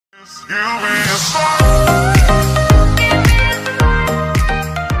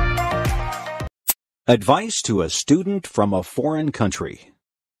Advice to a student from a foreign country.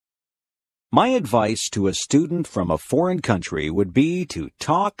 My advice to a student from a foreign country would be to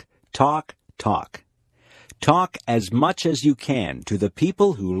talk, talk, talk. Talk as much as you can to the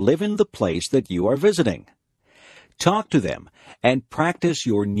people who live in the place that you are visiting. Talk to them and practice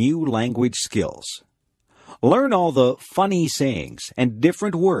your new language skills. Learn all the funny sayings and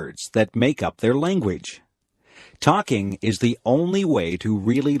different words that make up their language. Talking is the only way to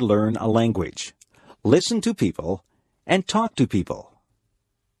really learn a language. Listen to people and talk to people.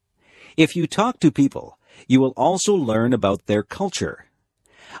 If you talk to people, you will also learn about their culture.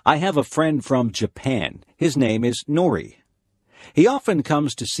 I have a friend from Japan. His name is Nori. He often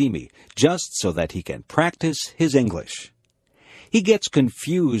comes to see me just so that he can practice his English. He gets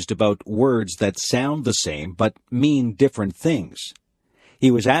confused about words that sound the same but mean different things. He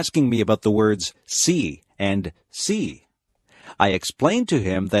was asking me about the words see and see. I explained to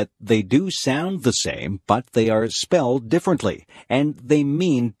him that they do sound the same, but they are spelled differently, and they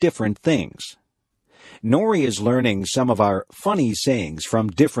mean different things. Nori is learning some of our funny sayings from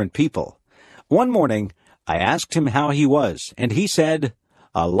different people. One morning, I asked him how he was, and he said,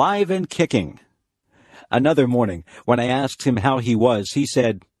 "Alive and kicking." Another morning, when I asked him how he was, he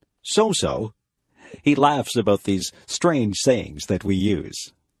said, "So-so." He laughs about these strange sayings that we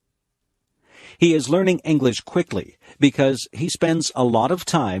use. He is learning English quickly because he spends a lot of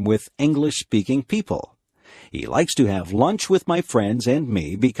time with English-speaking people. He likes to have lunch with my friends and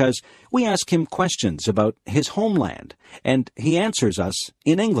me because we ask him questions about his homeland, and he answers us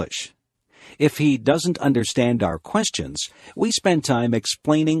in English. If he doesn't understand our questions, we spend time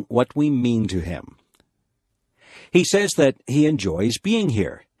explaining what we mean to him. He says that he enjoys being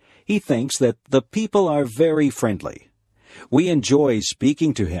here. He thinks that the people are very friendly. We enjoy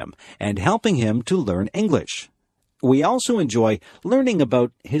speaking to him and helping him to learn English. We also enjoy learning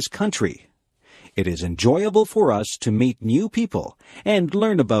about his country. It is enjoyable for us to meet new people and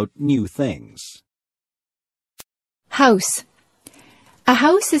learn about new things. House. A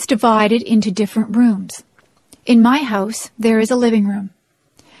house is divided into different rooms. In my house, there is a living room.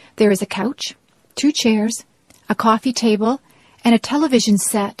 There is a couch, 2 chairs, a coffee table, and a television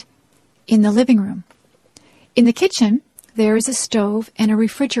set in the living room. In the kitchen, there is a stove and a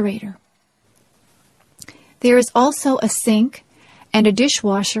refrigerator. There is also a sink and a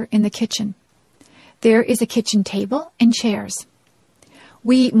dishwasher in the kitchen. There is a kitchen table and chairs.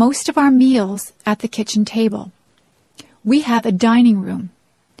 We eat most of our meals at the kitchen table. We have a dining room.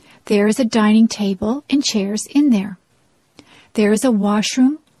 There is a dining table and chairs in there. There is a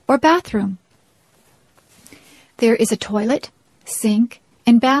washroom or bathroom. There is a toilet, sink,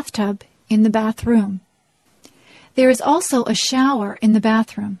 and bathtub in the bathroom. There is also a shower in the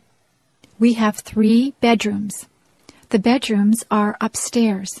bathroom. We have 3 bedrooms. The bedrooms are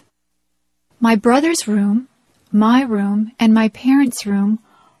upstairs. My brother's room, my room, and my parents' room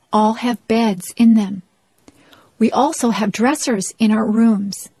all have beds in them. We also have dressers in our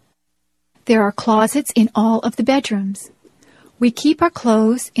rooms. There are closets in all of the bedrooms. We keep our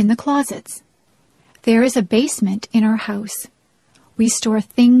clothes in the closets. There is a basement in our house. We store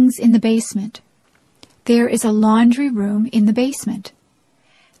things in the basement. There is a laundry room in the basement.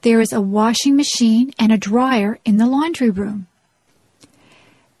 There is a washing machine and a dryer in the laundry room.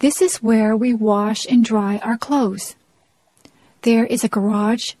 This is where we wash and dry our clothes. There is a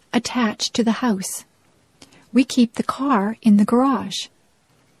garage attached to the house. We keep the car in the garage.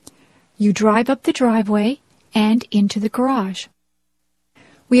 You drive up the driveway and into the garage.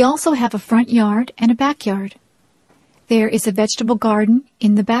 We also have a front yard and a backyard. There is a vegetable garden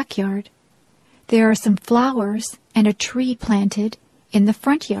in the backyard. There are some flowers and a tree planted in the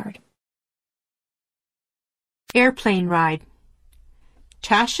front yard. Airplane ride.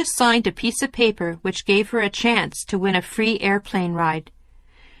 Tasha signed a piece of paper which gave her a chance to win a free airplane ride.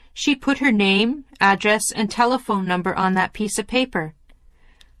 She put her name, address, and telephone number on that piece of paper.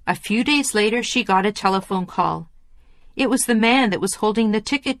 A few days later, she got a telephone call. It was the man that was holding the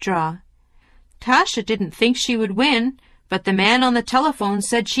ticket draw. Tasha didn't think she would win, but the man on the telephone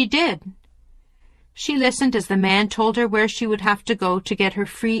said she did. She listened as the man told her where she would have to go to get her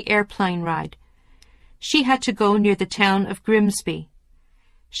free airplane ride. She had to go near the town of Grimsby.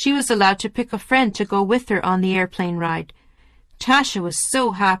 She was allowed to pick a friend to go with her on the airplane ride. Tasha was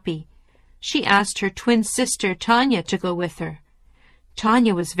so happy. She asked her twin sister Tanya to go with her.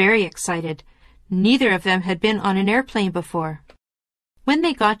 Tanya was very excited. Neither of them had been on an airplane before. When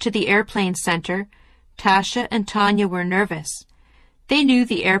they got to the airplane center, Tasha and Tanya were nervous. They knew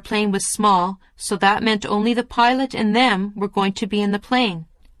the airplane was small, so that meant only the pilot and them were going to be in the plane.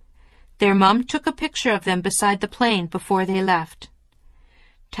 Their mum took a picture of them beside the plane before they left.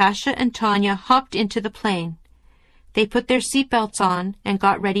 Tasha and Tanya hopped into the plane. They put their seatbelts on and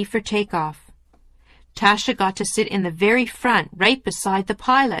got ready for takeoff. Tasha got to sit in the very front, right beside the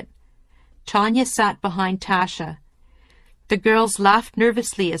pilot. Tanya sat behind Tasha. The girls laughed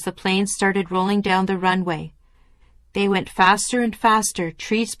nervously as the plane started rolling down the runway. They went faster and faster,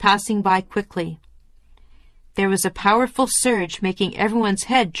 trees passing by quickly. There was a powerful surge, making everyone's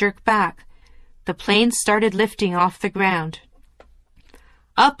head jerk back. The plane started lifting off the ground.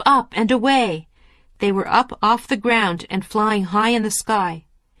 Up, up, and away! They were up off the ground and flying high in the sky.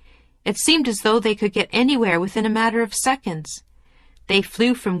 It seemed as though they could get anywhere within a matter of seconds. They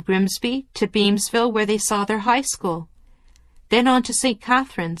flew from Grimsby to Beamsville, where they saw their high school. Then on to St.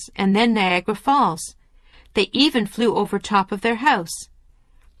 Catharines, and then Niagara Falls. They even flew over top of their house.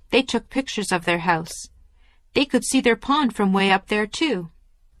 They took pictures of their house. They could see their pond from way up there, too.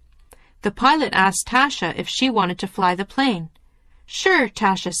 The pilot asked Tasha if she wanted to fly the plane. Sure,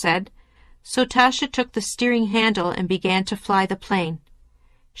 Tasha said. So Tasha took the steering handle and began to fly the plane.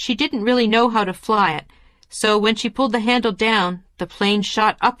 She didn't really know how to fly it, so when she pulled the handle down, the plane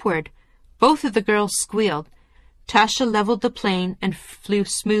shot upward. Both of the girls squealed. Tasha leveled the plane and flew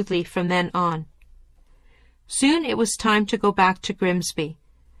smoothly from then on. Soon it was time to go back to Grimsby.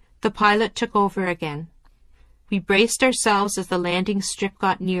 The pilot took over again. We braced ourselves as the landing strip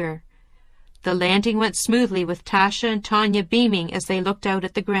got nearer. The landing went smoothly with Tasha and Tanya beaming as they looked out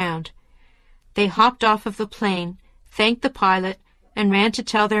at the ground. They hopped off of the plane, thanked the pilot, and ran to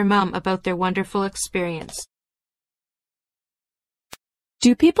tell their mum about their wonderful experience.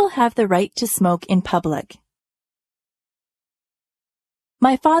 Do people have the right to smoke in public?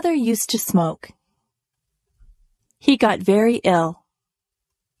 My father used to smoke. He got very ill.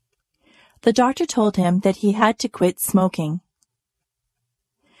 The doctor told him that he had to quit smoking.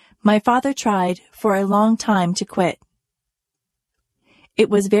 My father tried for a long time to quit. It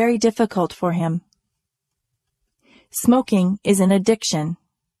was very difficult for him. Smoking is an addiction.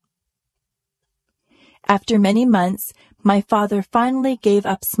 After many months, my father finally gave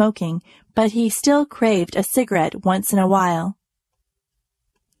up smoking, but he still craved a cigarette once in a while.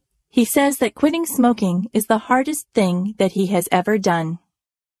 He says that quitting smoking is the hardest thing that he has ever done.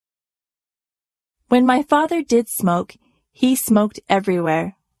 When my father did smoke, he smoked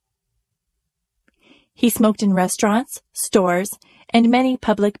everywhere. He smoked in restaurants, stores, and many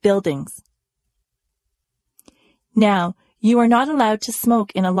public buildings. Now, you are not allowed to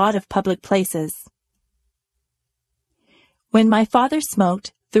smoke in a lot of public places. When my father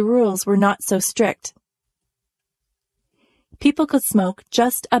smoked, the rules were not so strict. People could smoke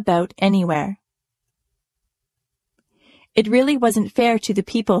just about anywhere. It really wasn't fair to the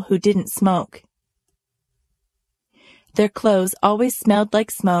people who didn't smoke. Their clothes always smelled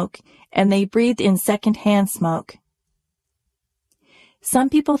like smoke, and they breathed in second-hand smoke. Some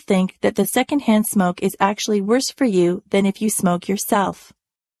people think that the second-hand smoke is actually worse for you than if you smoke yourself.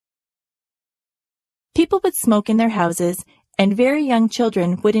 People would smoke in their houses, and very young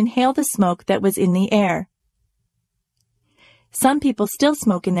children would inhale the smoke that was in the air. Some people still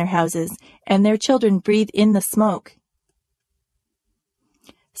smoke in their houses, and their children breathe in the smoke.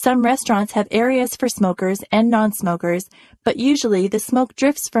 Some restaurants have areas for smokers and non-smokers, but usually the smoke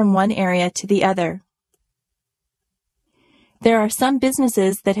drifts from one area to the other. There are some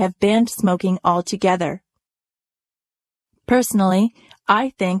businesses that have banned smoking altogether. Personally, I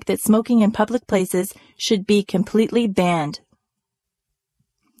think that smoking in public places should be completely banned.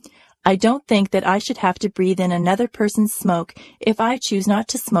 I don't think that I should have to breathe in another person's smoke if I choose not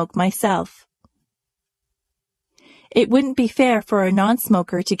to smoke myself. It wouldn't be fair for a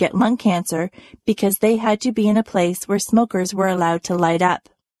non-smoker to get lung cancer because they had to be in a place where smokers were allowed to light up.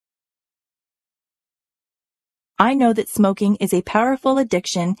 I know that smoking is a powerful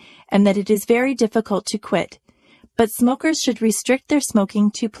addiction and that it is very difficult to quit, but smokers should restrict their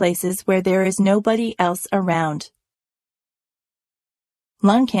smoking to places where there is nobody else around.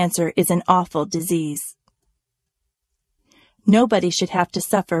 Lung cancer is an awful disease. Nobody should have to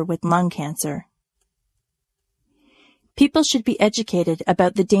suffer with lung cancer. People should be educated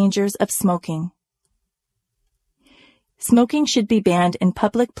about the dangers of smoking. Smoking should be banned in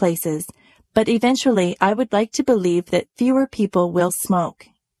public places, but eventually I would like to believe that fewer people will smoke.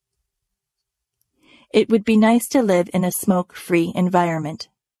 It would be nice to live in a smoke-free environment.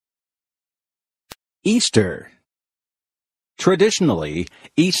 Easter. Traditionally,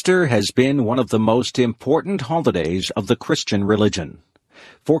 Easter has been one of the most important holidays of the Christian religion.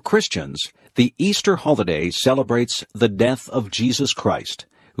 For Christians, the Easter holiday celebrates the death of Jesus Christ,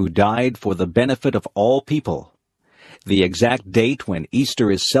 who died for the benefit of all people. The exact date when Easter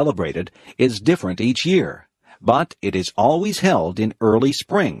is celebrated is different each year, but it is always held in early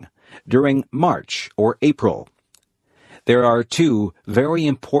spring, during March or April. There are two very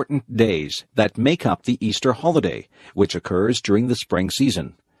important days that make up the Easter holiday, which occurs during the spring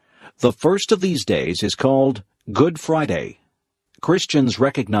season. The first of these days is called Good Friday. Christians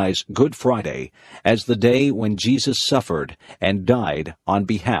recognize Good Friday as the day when Jesus suffered and died on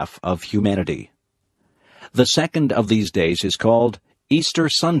behalf of humanity. The second of these days is called Easter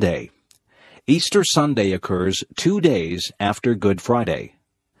Sunday. Easter Sunday occurs 2 days after Good Friday.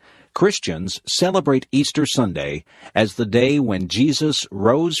 Christians celebrate Easter Sunday as the day when Jesus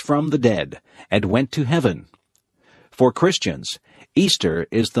rose from the dead and went to heaven. For Christians, Easter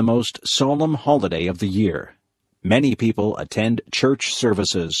is the most solemn holiday of the year. Many people attend church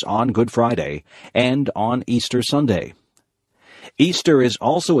services on Good Friday and on Easter Sunday. Easter is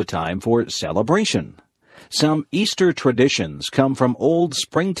also a time for celebration. Some Easter traditions come from old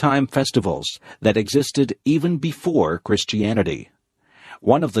springtime festivals that existed even before Christianity.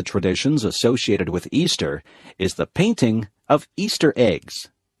 One of the traditions associated with Easter is the painting of Easter eggs.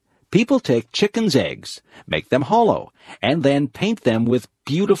 People take chickens' eggs, make them hollow, and then paint them with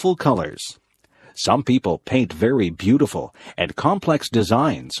beautiful colors. Some people paint very beautiful and complex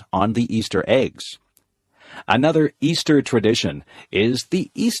designs on the Easter eggs. Another Easter tradition is the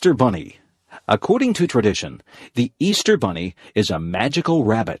Easter Bunny. According to tradition, the Easter Bunny is a magical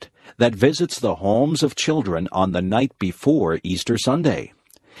rabbit that visits the homes of children on the night before Easter Sunday.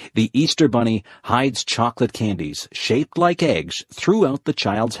 The Easter Bunny hides chocolate candies shaped like eggs throughout the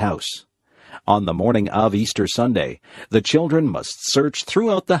child's house. On the morning of Easter Sunday, the children must search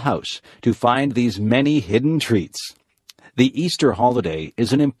throughout the house to find these many hidden treats. The Easter holiday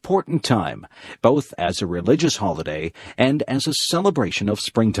is an important time, both as a religious holiday and as a celebration of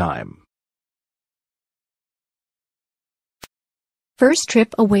springtime. First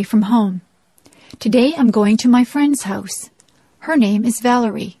trip away from home. Today I'm going to my friend's house. Her name is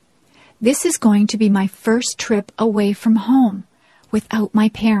Valerie. This is going to be my first trip away from home, without my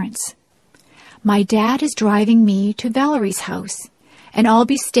parents. My dad is driving me to Valerie's house, and I'll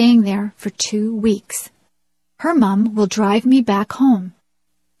be staying there for 2 weeks. Her mom will drive me back home.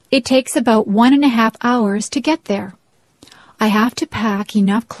 It takes about 1.5 hours to get there. I have to pack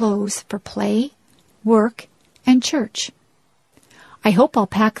enough clothes for play, work, and church. I hope I'll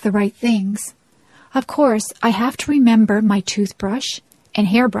pack the right things. Of course, I have to remember my toothbrush and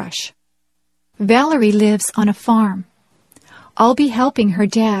hairbrush. Valerie lives on a farm. I'll be helping her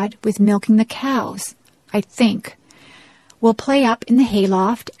dad with milking the cows, I think. We'll play up in the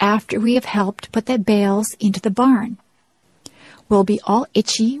hayloft after we have helped put the bales into the barn. We'll be all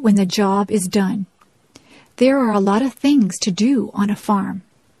itchy when the job is done. There are a lot of things to do on a farm.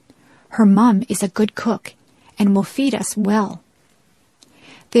 Her mom is a good cook and will feed us well.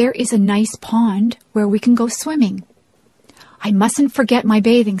 There is a nice pond where we can go swimming. I mustn't forget my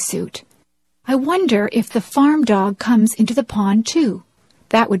bathing suit. I wonder if the farm dog comes into the pond too.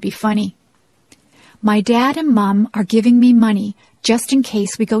 That would be funny. My dad and Mom are giving me money just in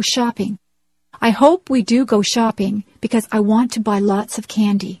case we go shopping. I hope we do go shopping because I want to buy lots of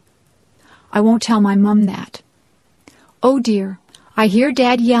candy. I won't tell my Mom that. Oh dear, I hear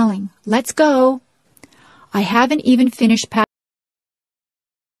Dad yelling, "Let's go!" I haven't even finished packing.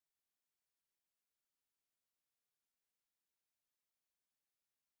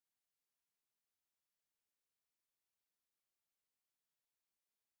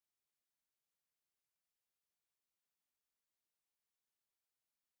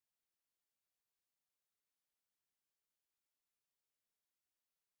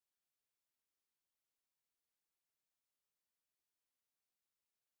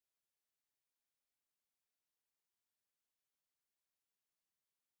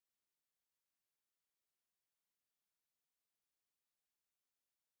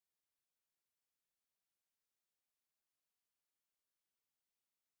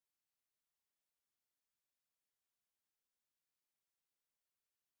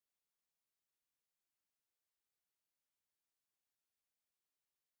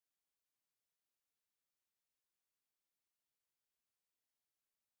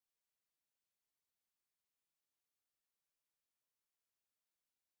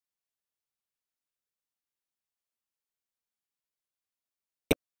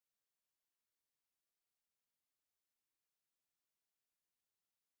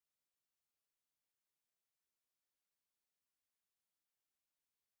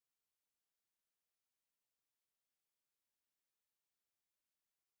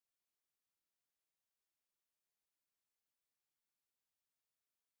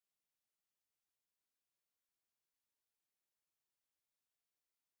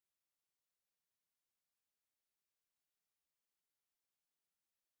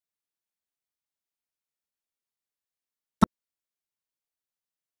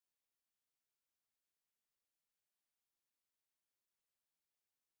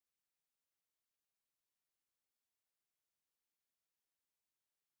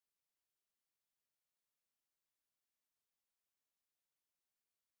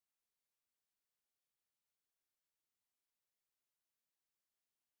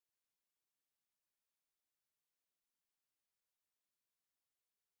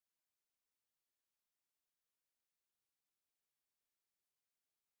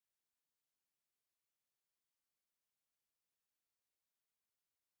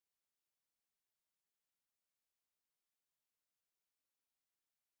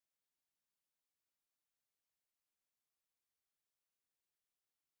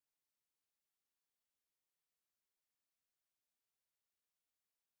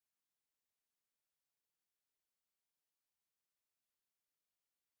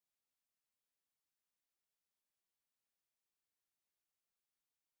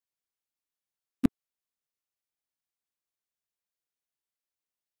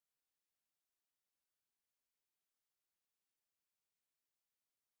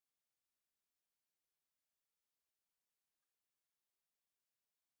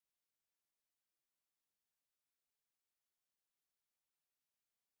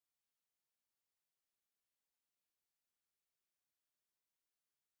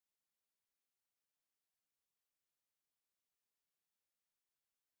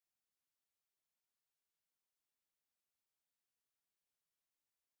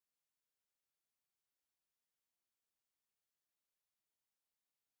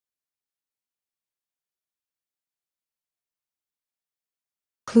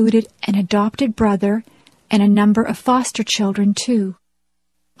 included an adopted brother and a number of foster children, too.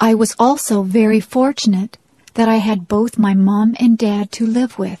 I was also very fortunate that I had both my mom and dad to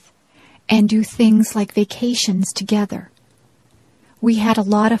live with and do things like vacations together. We had a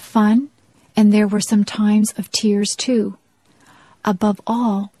lot of fun, and there were some times of tears, too. Above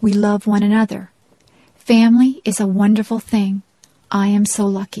all, we love one another. Family is a wonderful thing. I am so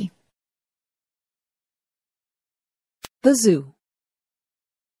lucky. The zoo.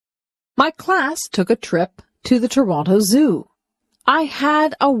 My class took a trip to the Toronto Zoo. I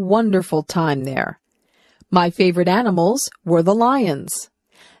had a wonderful time there. My favorite animals were the lions.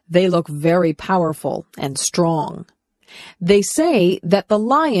 They look very powerful and strong. They say that the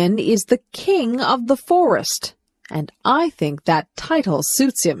lion is the king of the forest, and I think that title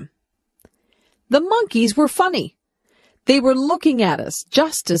suits him. The monkeys were funny. They were looking at us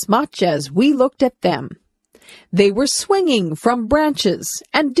just as much as we looked at them. They were swinging from branches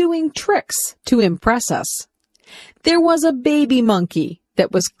and doing tricks to impress us. There was a baby monkey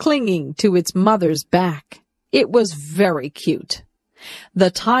that was clinging to its mother's back. It was very cute.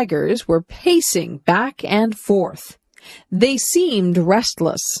 The tigers were pacing back and forth. They seemed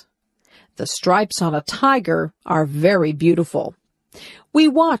restless. The stripes on a tiger are very beautiful. We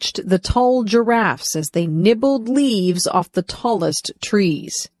watched the tall giraffes as they nibbled leaves off the tallest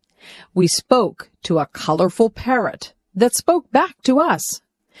trees. We spoke to a colorful parrot that spoke back to us.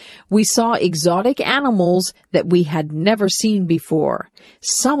 We saw exotic animals that we had never seen before.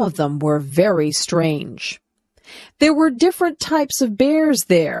 Some of them were very strange. There were different types of bears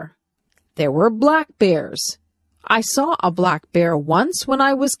there. There were black bears. I saw a black bear once when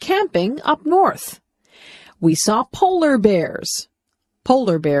I was camping up north. We saw polar bears.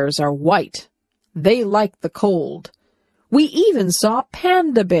 Polar bears are white. They like the cold. We even saw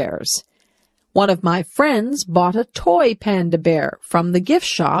panda bears. One of my friends bought a toy panda bear from the gift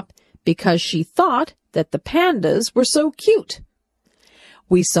shop because she thought that the pandas were so cute.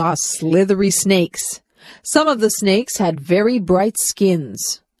 We saw slithery snakes. Some of the snakes had very bright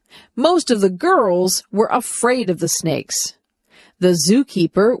skins. Most of the girls were afraid of the snakes. The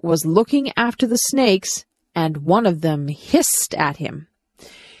zookeeper was looking after the snakes, and one of them hissed at him.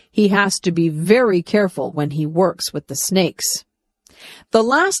 He has to be very careful when he works with the snakes. The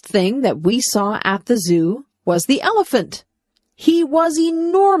last thing that we saw at the zoo was the elephant. He was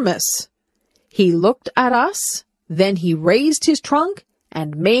enormous. He looked at us, then he raised his trunk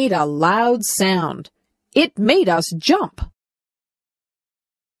and made a loud sound. It made us jump.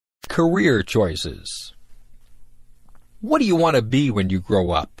 Career choices. What do you want to be when you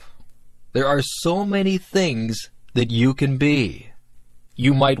grow up? There are so many things that you can be.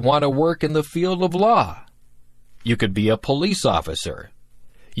 You might want to work in the field of law. You could be a police officer.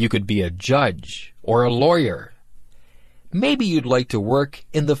 You could be a judge or a lawyer. Maybe you'd like to work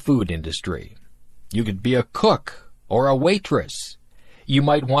in the food industry. You could be a cook or a waitress. You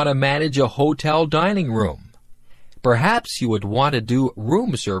might want to manage a hotel dining room. Perhaps you would want to do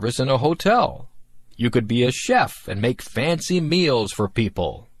room service in a hotel. You could be a chef and make fancy meals for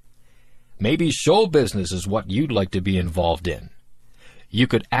people. Maybe show business is what you'd like to be involved in. You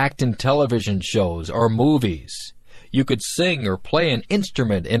could act in television shows or movies. You could sing or play an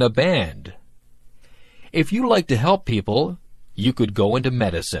instrument in a band. If you like to help people, you could go into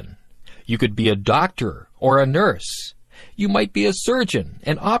medicine. You could be a doctor or a nurse. You might be a surgeon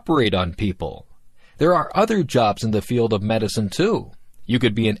and operate on people. There are other jobs in the field of medicine too. You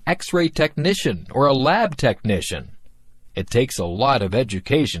could be an X-ray technician or a lab technician. It takes a lot of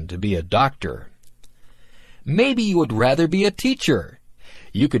education to be a doctor. Maybe you would rather be a teacher.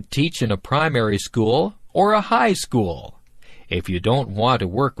 You could teach in a primary school or a high school. If you don't want to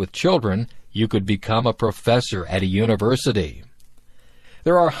work with children, you could become a professor at a university.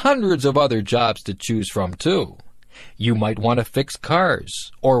 There are hundreds of other jobs to choose from too. You might want to fix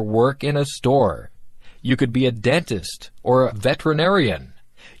cars or work in a store. You could be a dentist or a veterinarian.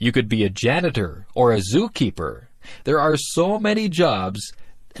 You could be a janitor or a zookeeper. There are so many jobs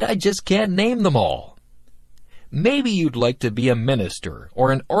that I just can't name them all. Maybe you'd like to be a minister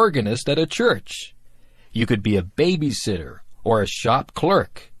or an organist at a church. You could be a babysitter or a shop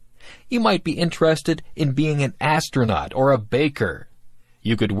clerk. You might be interested in being an astronaut or a baker.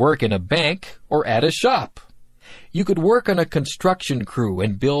 You could work in a bank or at a shop. You could work on a construction crew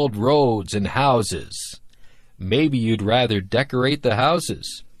and build roads and houses. Maybe you'd rather decorate the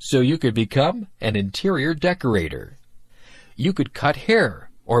houses, so you could become an interior decorator. You could cut hair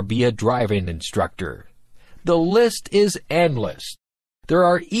or be a driving instructor. The list is endless. There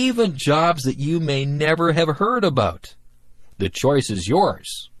are even jobs that you may never have heard about. The choice is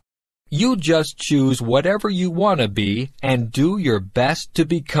yours. You just choose whatever you want to be and do your best to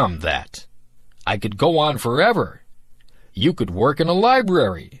become that. I could go on forever. You could work in a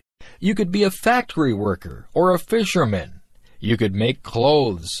library. You could be a factory worker or a fisherman. You could make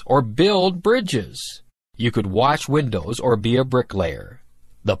clothes or build bridges. You could wash windows or be a bricklayer.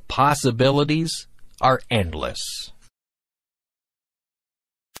 The possibilities are endless.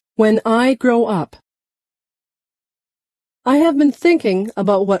 When I grow up. I have been thinking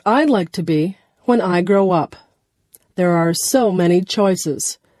about what I'd like to be when I grow up. There are so many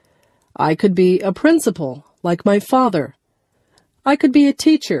choices. I could be a principal, like my father. I could be a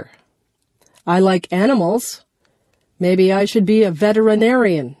teacher. I like animals. Maybe I should be a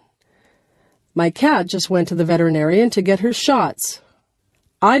veterinarian. My cat just went to the veterinarian to get her shots.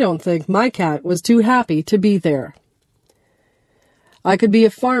 I don't think my cat was too happy to be there. I could be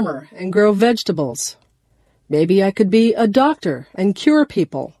a farmer and grow vegetables. Maybe I could be a doctor and cure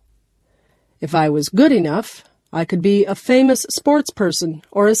people. If I was good enough, I could be a famous sports person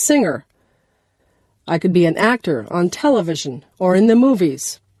or a singer. I could be an actor on television or in the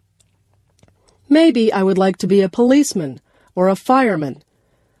movies. Maybe I would like to be a policeman or a fireman.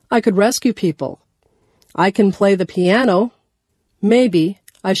 I could rescue people. I can play the piano. Maybe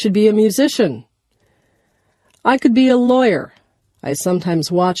I should be a musician. I could be a lawyer. I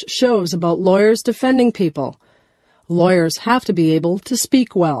sometimes watch shows about lawyers defending people. Lawyers have to be able to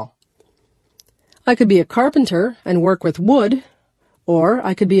speak well. I could be a carpenter and work with wood, or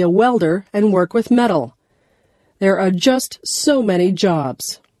I could be a welder and work with metal. There are just so many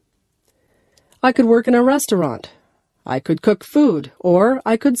jobs. I could work in a restaurant. I could cook food, or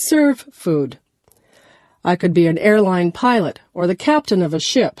I could serve food. I could be an airline pilot or the captain of a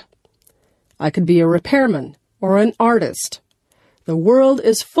ship. I could be a repairman or an artist. The world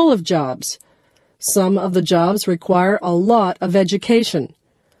is full of jobs. Some of the jobs require a lot of education.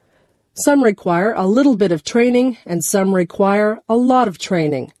 Some require a little bit of training, and some require a lot of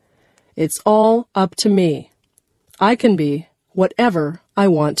training. It's all up to me. I can be whatever I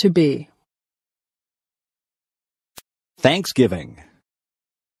want to be. Thanksgiving.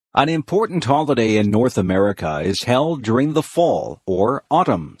 An important holiday in North America is held during the fall or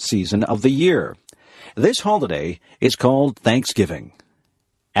autumn season of the year. This holiday is called Thanksgiving.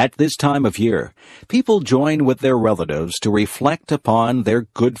 At this time of year, people join with their relatives to reflect upon their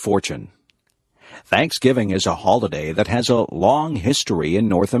good fortune. Thanksgiving is a holiday that has a long history in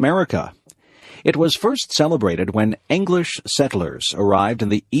North America. It was first celebrated when English settlers arrived in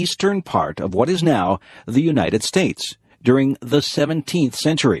the eastern part of what is now the United States during the 17th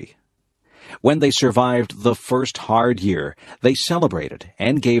century. When they survived the first hard year, they celebrated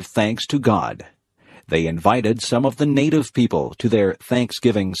and gave thanks to God. They invited some of the native people to their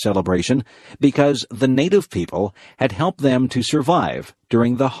Thanksgiving celebration because the native people had helped them to survive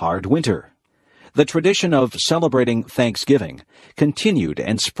during the hard winter. The tradition of celebrating Thanksgiving continued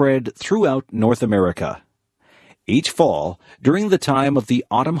and spread throughout North America. Each fall, during the time of the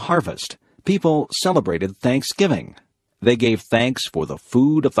autumn harvest, people celebrated Thanksgiving. They gave thanks for the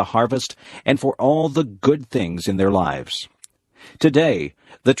food of the harvest and for all the good things in their lives. Today,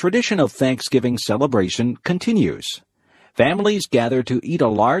 the tradition of Thanksgiving celebration continues. Families gather to eat a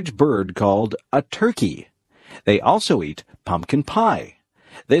large bird called a turkey. They also eat pumpkin pie.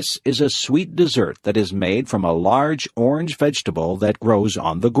 This is a sweet dessert that is made from a large orange vegetable that grows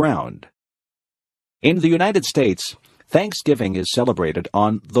on the ground. In the United States, Thanksgiving is celebrated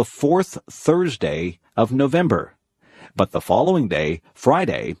on the fourth Thursday of November. But the following day,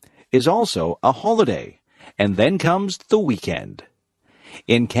 Friday, is also a holiday, and then comes the weekend.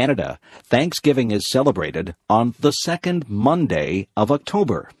 In Canada, Thanksgiving is celebrated on the second Monday of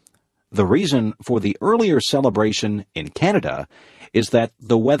October. The reason for the earlier celebration in Canada is that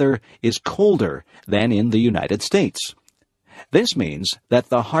the weather is colder than in the United States. This means that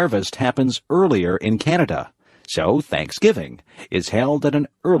the harvest happens earlier in Canada, so Thanksgiving is held at an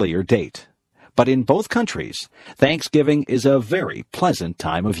earlier date. But in both countries, Thanksgiving is a very pleasant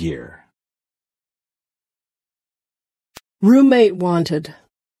time of year. Roommate wanted.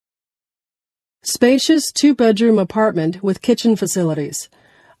 Spacious two-bedroom apartment with kitchen facilities.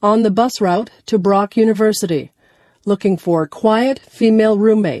 On the bus route to Brock University. Looking for quiet female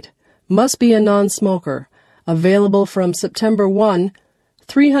roommate. Must be a non-smoker. Available from September 1.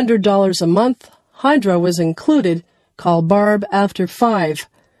 $300 a month. Hydro is included. Call Barb after 5.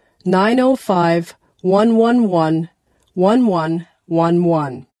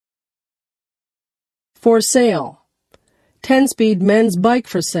 905-111-1111. For sale. 10-speed men's bike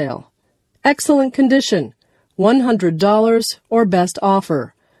for sale. Excellent condition. $100 or best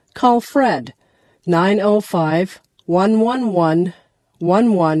offer. Call Fred.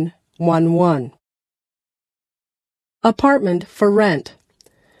 905-111-1111. 1111. Apartment for rent.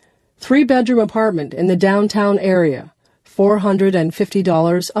 3-bedroom apartment in the downtown area,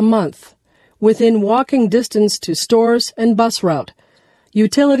 $450 a month. Within walking distance to stores and bus route.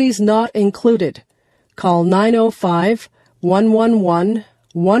 Utilities not included. Call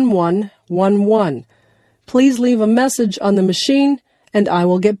 905-111-1111. Please leave a message on the machine and I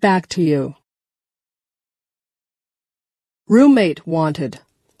will get back to you. Roommate wanted.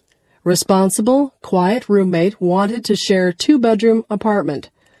 Responsible, quiet roommate wanted to share 2-bedroom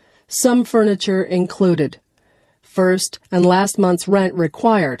apartment. Some furniture included. First and last month's rent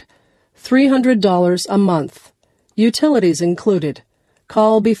required. $300 a month. Utilities included.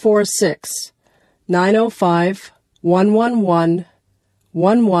 Call before 6.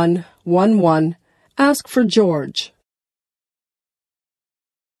 905-111-1111. Ask for George.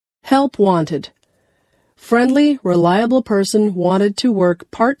 Help wanted. Friendly, reliable person wanted to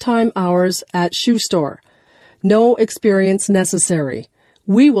work part-time hours at shoe store. No experience necessary.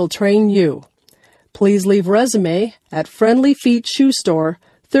 We will train you. Please leave resume at Friendly Feet Shoe Store,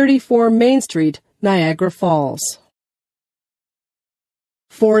 34 Main Street, Niagara Falls.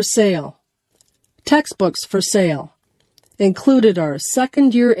 For sale. Textbooks for sale. Included are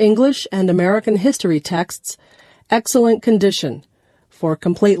second-year English and American history texts, excellent condition. For a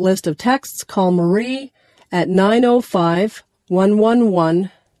complete list of texts, call Marie at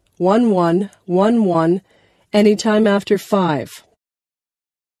 905-111-1111 anytime after 5.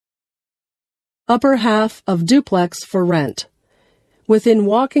 Upper half of duplex for rent. Within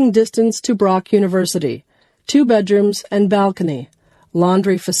walking distance to Brock University, 2 bedrooms and balcony,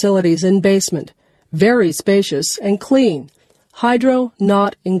 laundry facilities in basement, very spacious and clean, hydro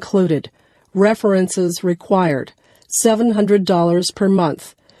not included, references required, $700 per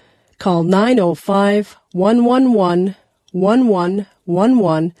month. Call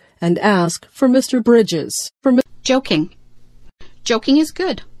 905-111-1111 and ask for Mr. Bridges. Joking. Joking is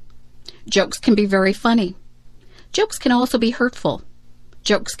good. Jokes can be very funny. Jokes can also be hurtful.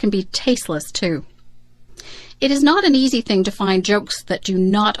 Jokes can be tasteless, too. It is not an easy thing to find jokes that do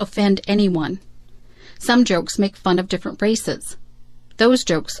not offend anyone. Some jokes make fun of different races. Those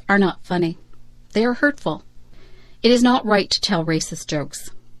jokes are not funny. They are hurtful. It is not right to tell racist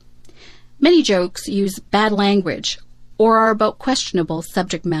jokes. Many jokes use bad language or are about questionable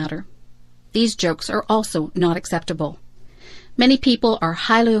subject matter. These jokes are also not acceptable. Many people are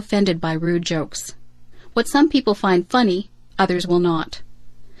highly offended by rude jokes. What some people find funny, others will not.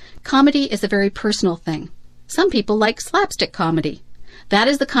 Comedy is a very personal thing. Some people like slapstick comedy. That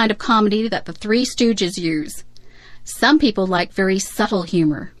is the kind of comedy that the Three Stooges use. Some people like very subtle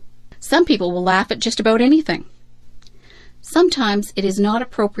humor. Some people will laugh at just about anything. Sometimes it is not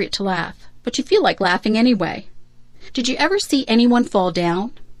appropriate to laugh, but you feel like laughing anyway. Did you ever see anyone fall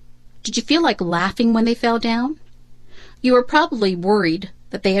down? Did you feel like laughing when they fell down? You were probably worried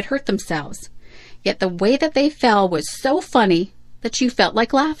that they had hurt themselves, yet the way that they fell was so funny that you felt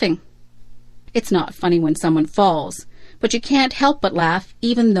like laughing. It's not funny when someone falls, but you can't help but laugh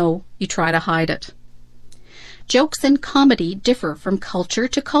even though you try to hide it. Jokes and comedy differ from culture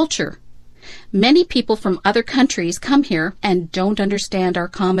to culture. Many people from other countries come here and don't understand our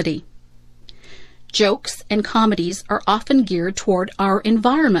comedy. Jokes and comedies are often geared toward our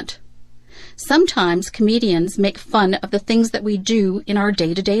environment. Sometimes comedians make fun of the things that we do in our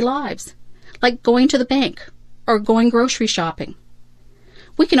day-to-day lives, like going to the bank or going grocery shopping.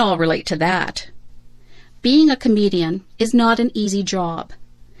 We can all relate to that. Being a comedian is not an easy job.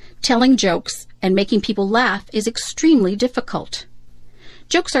 Telling jokes and making people laugh is extremely difficult.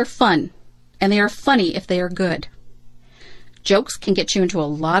 Jokes are fun, and they are funny if they are good. Jokes can get you into a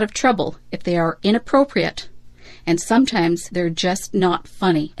lot of trouble if they are inappropriate, and sometimes they're just not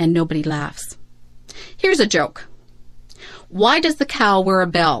funny and nobody laughs. Here's a joke. Why does the cow wear a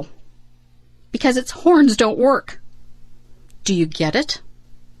bell? Because its horns don't work. Do you get it?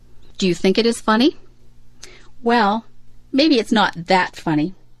 Do you think it is funny? Well, maybe it's not that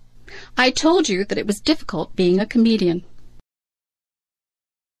funny. I told you that it was difficult being a comedian.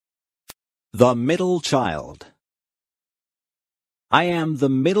 The middle child. I am the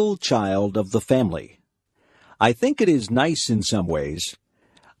middle child of the family. I think it is nice in some ways.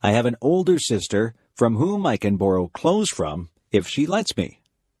 I have an older sister from whom I can borrow clothes from if she lets me.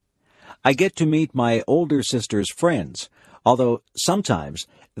 I get to meet my older sister's friends, although sometimes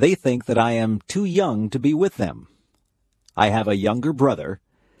they think that I am too young to be with them. I have a younger brother.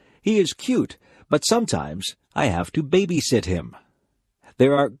 He is cute, but sometimes I have to babysit him.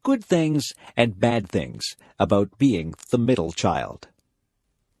 There are good things and bad things about being the middle child.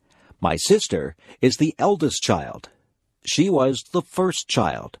 My sister is the eldest child. She was the first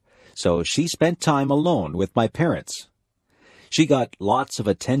child, so she spent time alone with my parents. She got lots of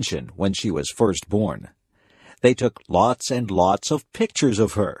attention when she was first born. They took lots and lots of pictures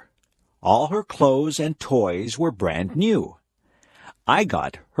of her. All her clothes and toys were brand new. I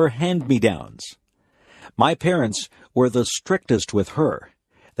got her hand-me-downs. My parents were the strictest with her.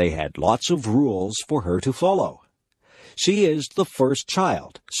 They had lots of rules for her to follow. She is the first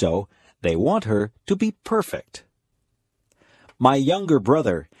child, so they want her to be perfect. My younger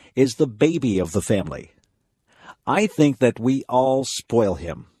brother is the baby of the family. I think that we all spoil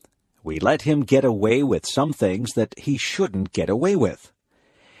him. We let him get away with some things that he shouldn't get away with.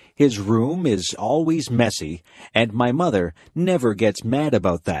 His room is always messy, and my mother never gets mad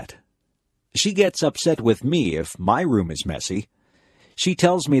about that. She gets upset with me if my room is messy. She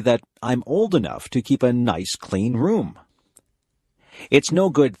tells me that I'm old enough to keep a nice, clean room. It's no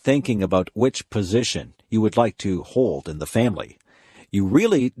good thinking about which position you would like to hold in the family. You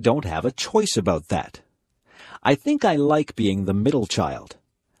really don't have a choice about that. I think I like being the middle child.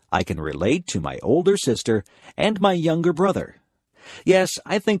 I can relate to my older sister and my younger brother. Yes,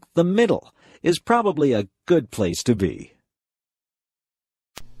 I think the middle is probably a good place to be.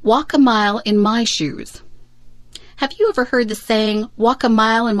 Walk a mile in my shoes. Have you ever heard the saying, walk a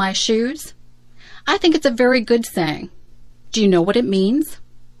mile in my shoes? I think it's a very good saying. Do you know what it means?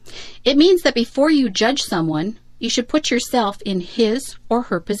 It means that before you judge someone, you should put yourself in his or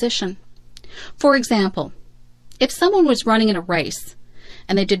her position. For example, if someone was running in a race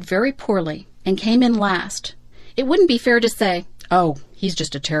and they did very poorly and came in last, it wouldn't be fair to say, oh, he's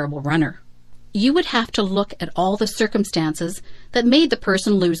just a terrible runner. You would have to look at all the circumstances that made the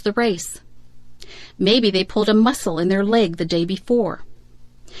person lose the race. Maybe they pulled a muscle in their leg the day before.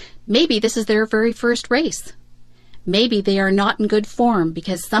 Maybe this is their very first race. Maybe they are not in good form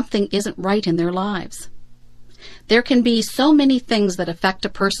because something isn't right in their lives. There can be so many things that affect a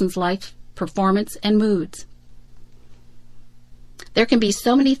person's life, performance, and moods. There can be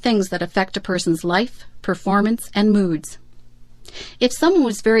so many things that affect a person's life, performance, and moods. If someone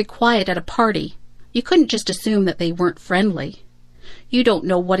was very quiet at a party, you couldn't just assume that they weren't friendly. You don't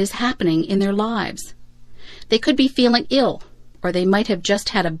know what is happening in their lives. They could be feeling ill, or they might have just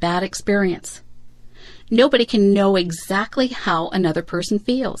had a bad experience. Nobody can know exactly how another person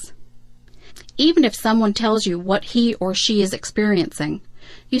feels. Even if someone tells you what he or she is experiencing,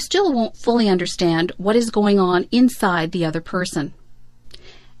 you still won't fully understand what is going on inside the other person.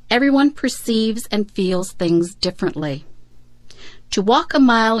 Everyone perceives and feels things differently. To walk a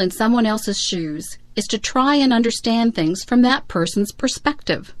mile in someone else's shoes is to try and understand things from that person's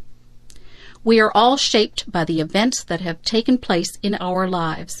perspective. We are all shaped by the events that have taken place in our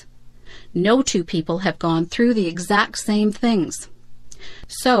lives. No two people have gone through the exact same things.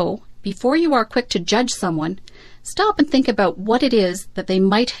 So, before you are quick to judge someone, stop and think about what it is that they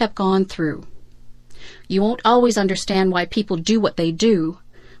might have gone through. You won't always understand why people do what they do,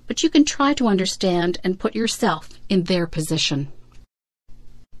 but you can try to understand and put yourself in their position.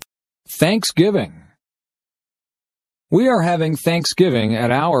 Thanksgiving. We are having Thanksgiving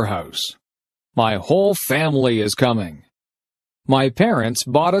at our house. My whole family is coming. My parents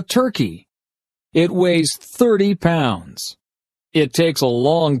bought a turkey. It weighs 30 pounds. It takes a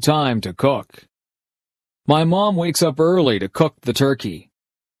long time to cook. My mom wakes up early to cook the turkey.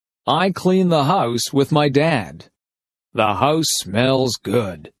 I clean the house with my dad. The house smells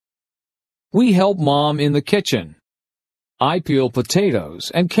good. We help Mom in the kitchen. I peel potatoes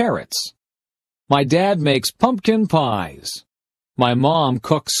and carrots. My dad makes pumpkin pies. My mom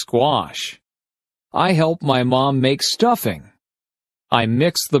cooks squash. I help my mom make stuffing. I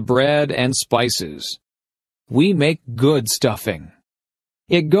mix the bread and spices. We make good stuffing.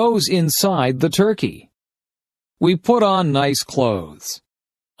 It goes inside the turkey. We put on nice clothes.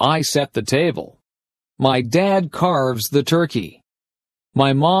 I set the table. My dad carves the turkey.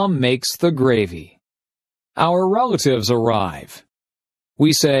 My mom makes the gravy. Our relatives arrive.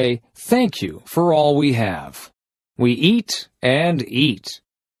 We say, thank you for all we have. We eat and eat.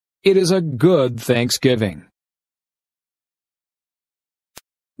 It is a good Thanksgiving.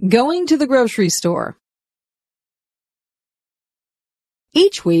 Going to the grocery store.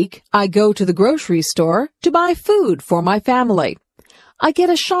 Each week, I go to the grocery store to buy food for my family. I get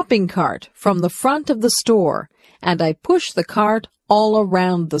a shopping cart from the front of the store, and I push the cart all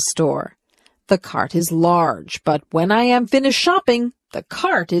around the store. The cart is large, but when I am finished shopping, the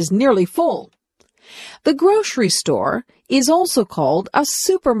cart is nearly full. The grocery store is also called a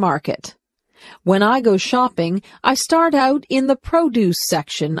supermarket. When I go shopping, I start out in the produce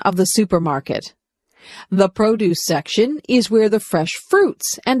section of the supermarket. The produce section is where the fresh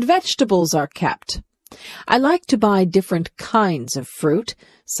fruits and vegetables are kept. I like to buy different kinds of fruit,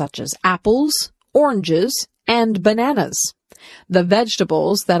 such as apples, oranges, and bananas. The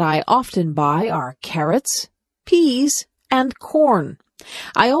vegetables that I often buy are carrots, peas, and corn.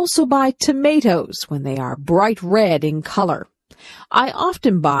 I also buy tomatoes when they are bright red in color. I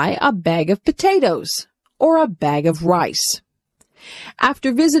often buy a bag of potatoes or a bag of rice.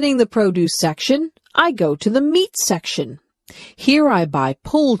 After visiting the produce section, I go to the meat section. Here I buy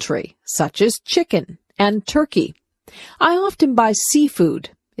poultry, such as chicken and turkey. I often buy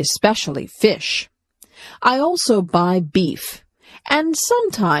seafood, especially fish. I also buy beef, and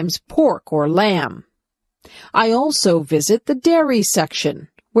sometimes pork or lamb. I also visit the dairy section,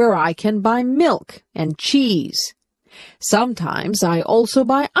 where I can buy milk and cheese. Sometimes I also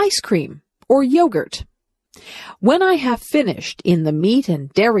buy ice cream or yogurt. When I have finished in the meat and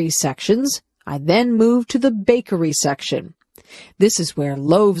dairy sections, I then move to the bakery section. This is where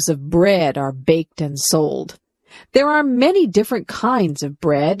loaves of bread are baked and sold. There are many different kinds of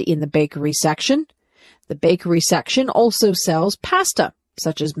bread in the bakery section. The bakery section also sells pasta,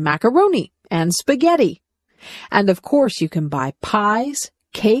 such as macaroni and spaghetti. And of course you can buy pies,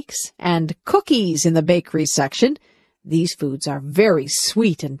 cakes, and cookies in the bakery section. These foods are very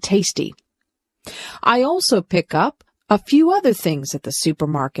sweet and tasty. I also pick up a few other things at the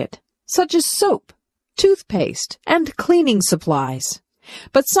supermarket, such as soap, toothpaste, and cleaning supplies.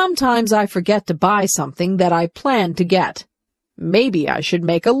 But sometimes I forget to buy something that I plan to get. Maybe I should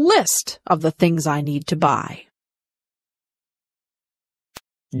make a list of the things I need to buy.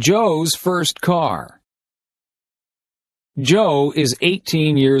 Joe's first car. Joe is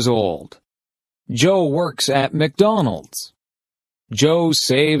 18 years old. Joe works at McDonald's. Joe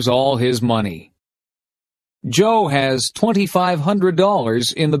saves all his money. Joe has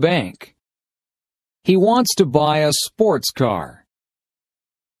 $2,500 in the bank. He wants to buy a sports car.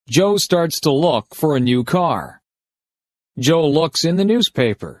 Joe starts to look for a new car. Joe looks in the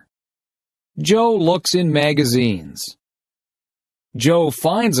newspaper. Joe looks in magazines. Joe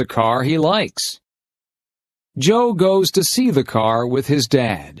finds a car he likes. Joe goes to see the car with his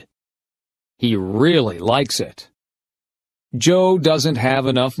dad. He really likes it. Joe doesn't have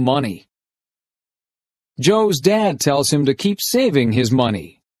enough money. Joe's dad tells him to keep saving his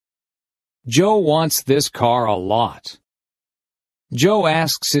money. Joe wants this car a lot. Joe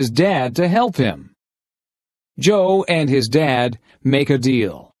asks his dad to help him. Joe and his dad make a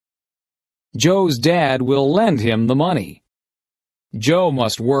deal. Joe's dad will lend him the money. Joe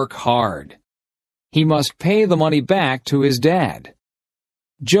must work hard. He must pay the money back to his dad.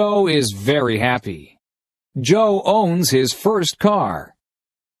 Joe is very happy. Joe owns his first car.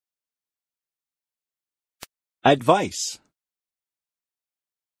 Advice.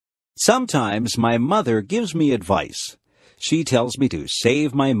 Sometimes my mother gives me advice. She tells me to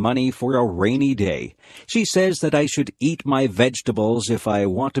save my money for a rainy day. She says that I should eat my vegetables if I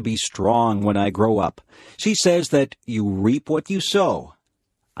want to be strong when I grow up. She says that you reap what you sow.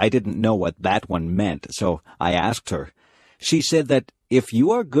 I didn't know what that one meant, so I asked her. She said that if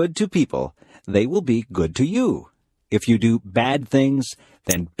you are good to people, they will be good to you. If you do bad things,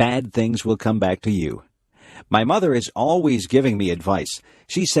 then bad things will come back to you. My mother is always giving me advice.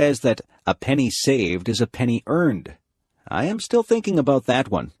 She says that a penny saved is a penny earned. I am still thinking about that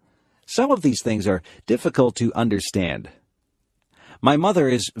one. Some of these things are difficult to understand. My mother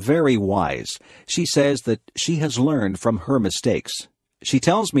is very wise. She says that she has learned from her mistakes. She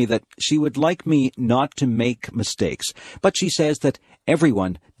tells me that she would like me not to make mistakes, but she says that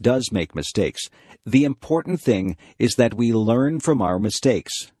everyone does make mistakes. The important thing is that we learn from our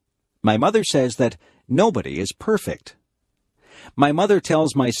mistakes. My mother says that nobody is perfect. My mother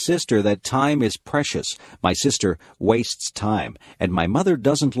tells my sister that time is precious. My sister wastes time, and my mother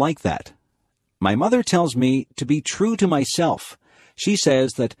doesn't like that. My mother tells me to be true to myself. She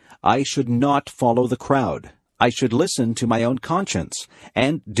says that I should not follow the crowd. I should listen to my own conscience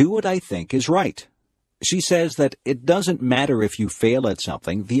and do what I think is right. She says that it doesn't matter if you fail at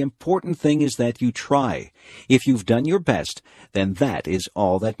something. The important thing is that you try. If you've done your best, then that is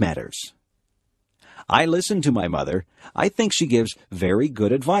all that matters. I listen to my mother. I think she gives very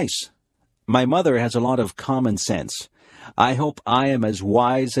good advice. My mother has a lot of common sense. I hope I am as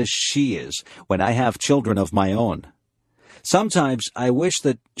wise as she is when I have children of my own. Sometimes I wish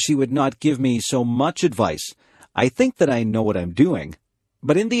that she would not give me so much advice. I think that I know what I'm doing,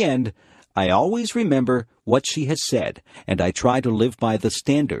 but in the end, I always remember what she has said, and I try to live by the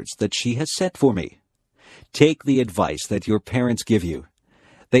standards that she has set for me. Take the advice that your parents give you.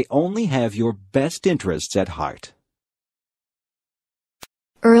 They only have your best interests at heart.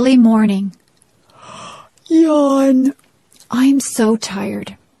 Early morning. Yawn. I'm so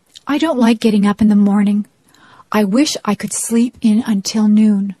tired. I don't like getting up in the morning. I wish I could sleep in until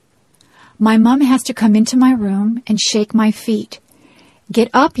noon. My mom has to come into my room and shake my feet. Get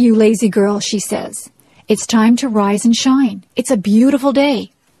up, you lazy girl, she says. It's time to rise and shine. It's a beautiful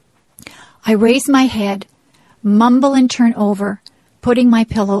day. I raise my head, mumble and turn over, putting my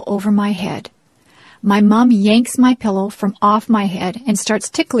pillow over my head. My mom yanks my pillow from off my head and starts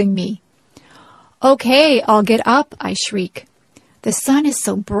tickling me. Okay, I'll get up, I shriek. The sun is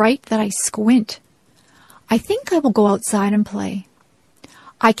so bright that I squint. I think I will go outside and play.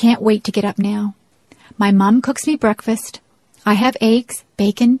 I can't wait to get up now. My mom cooks me breakfast. I have eggs,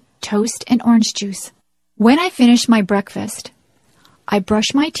 bacon, toast, and orange juice. When I finish my breakfast, I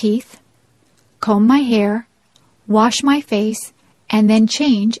brush my teeth, comb my hair, wash my face, and then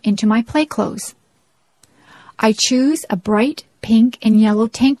change into my play clothes. I choose a bright pink and yellow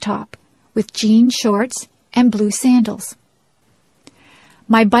tank top with jean shorts and blue sandals.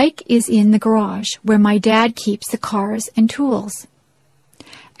 My bike is in the garage where my dad keeps the cars and tools.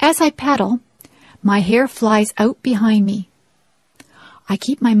 As I pedal, my hair flies out behind me. I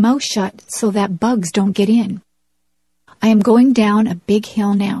keep my mouth shut so that bugs don't get in. I am going down a big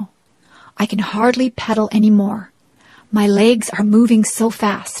hill now. I can hardly pedal anymore. My legs are moving so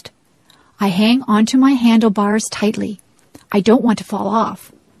fast. I hang onto my handlebars tightly. I don't want to fall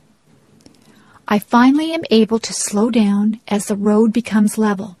off. I finally am able to slow down as the road becomes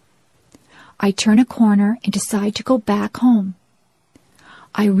level. I turn a corner and decide to go back home.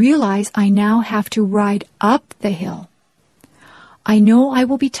 I realize I now have to ride up the hill. I know I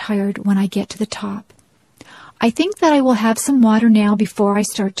will be tired when I get to the top. I think that I will have some water now before I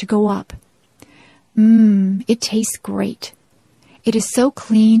start to go up. It tastes great. It is so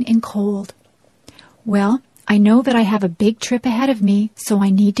clean and cold. Well, I know that I have a big trip ahead of me, so I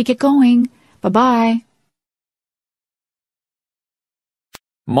need to get going. Bye-bye.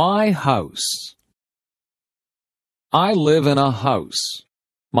 My house. I live in a house.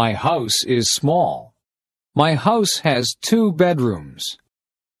 My house is small. My house has 2 bedrooms.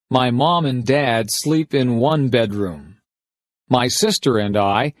 My mom and dad sleep in one bedroom. My sister and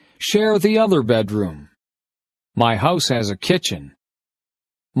I share the other bedroom. My house has a kitchen.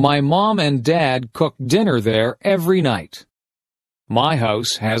 My mom and dad cook dinner there every night. My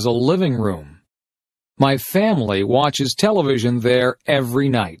house has a living room. My family watches television there every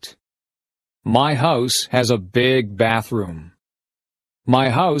night. My house has a big bathroom. My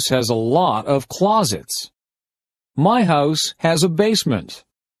house has a lot of closets. My house has a basement.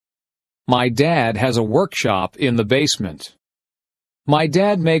 My dad has a workshop in the basement. My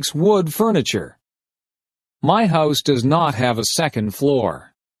dad makes wood furniture. My house does not have a second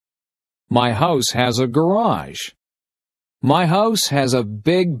floor. My house has a garage. My house has a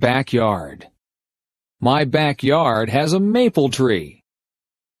big backyard. My backyard has a maple tree.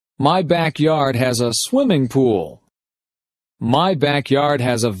 My backyard has a swimming pool. My backyard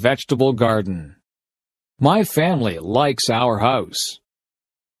has a vegetable garden. My family likes our house.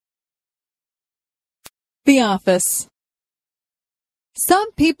 The office.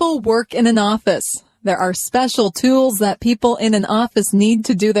 Some people work in an office. There are special tools that people in an office need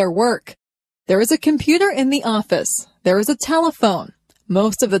to do their work. There is a computer in the office. There is a telephone.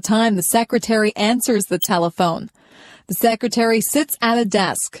 Most of the time, the secretary answers the telephone. The secretary sits at a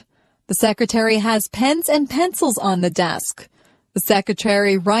desk. The secretary has pens and pencils on the desk. The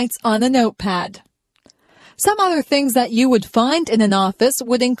secretary writes on a notepad. Some other things that you would find in an office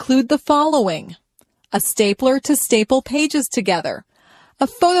would include the following: a stapler to staple pages together, a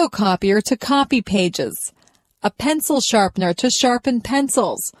photocopier to copy pages, a pencil sharpener to sharpen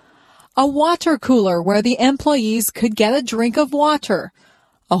pencils, a water cooler where the employees could get a drink of water,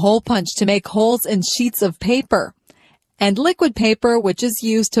 a hole punch to make holes in sheets of paper, and liquid paper which is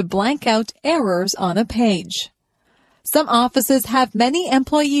used to blank out errors on a page. Some offices have many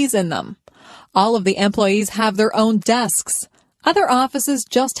employees in them. All of the employees have their own desks. Other offices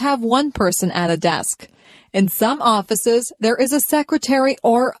just have one person at a desk. In some offices, there is a secretary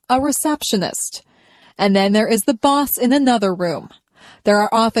or a receptionist. And then there is the boss in another room. There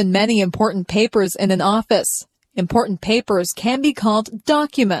are often many important papers in an office. Important papers can be called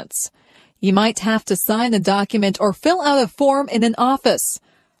documents. You might have to sign a document or fill out a form in an office.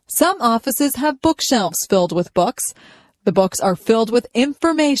 Some offices have bookshelves filled with books. The books are filled with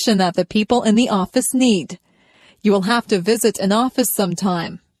information that the people in the office need. You will have to visit an office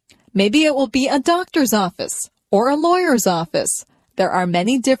sometime. Maybe it will be a doctor's office or a lawyer's office. There are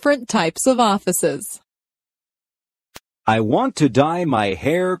many different types of offices. I want to dye my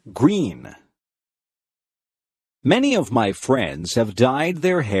hair green. Many of my friends have dyed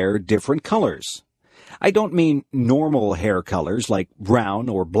their hair different colors. I don't mean normal hair colors like brown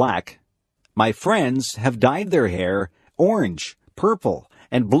or black. My friends have dyed their hair orange, purple,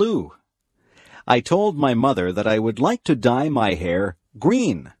 and blue. I told my mother that I would like to dye my hair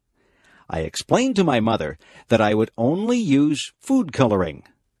green. I explained to my mother that I would only use food coloring.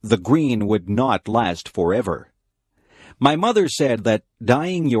 The green would not last forever. My mother said that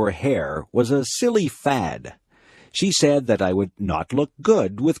dyeing your hair was a silly fad. She said that I would not look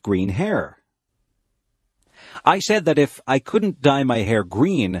good with green hair. I said that if I couldn't dye my hair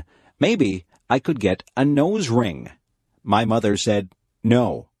green, maybe I could get a nose ring. My mother said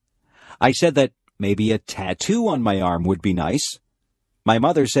no. I said that maybe a tattoo on my arm would be nice. My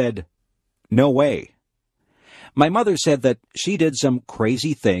mother said, no way. My mother said that she did some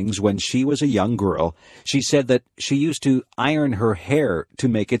crazy things when she was a young girl. She said that she used to iron her hair to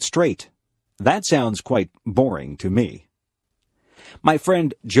make it straight. That sounds quite boring to me. My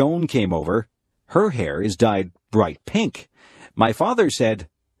friend Joan came over. Her hair is dyed bright pink. My father said,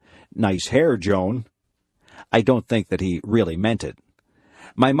 nice hair, Joan. I don't think that he really meant it.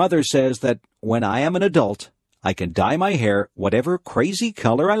 My mother says that when I am an adult, I can dye my hair whatever crazy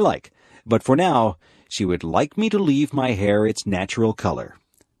color I like, but for now, she would like me to leave my hair its natural color.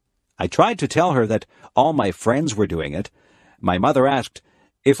 I tried to tell her that all my friends were doing it. My mother asked,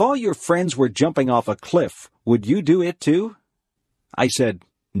 if all your friends were jumping off a cliff, would you do it too? I said,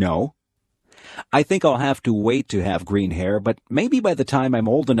 no. I think I'll have to wait to have green hair, but maybe by the time I'm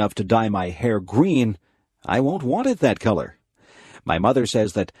old enough to dye my hair green, I won't want it that color. My mother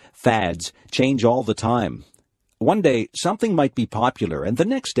says that fads change all the time. One day, something might be popular, and the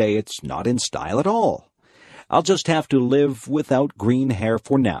next day it's not in style at all. I'll just have to live without green hair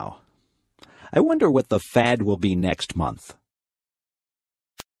for now. I wonder what the fad will be next month.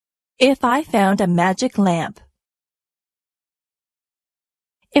 If I found a magic lamp.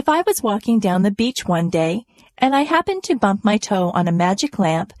 If I was walking down the beach one day, and I happened to bump my toe on a magic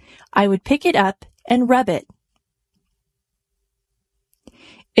lamp, I would pick it up and rub it.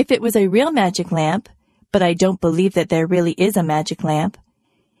 If it was a real magic lamp, but I don't believe that there really is a magic lamp,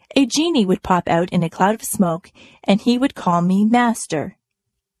 a genie would pop out in a cloud of smoke, and he would call me Master.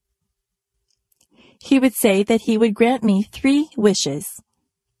 He would say that he would grant me 3 wishes.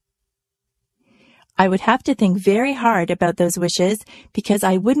 I would have to think very hard about those wishes because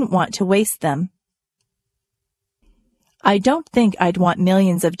I wouldn't want to waste them. I don't think I'd want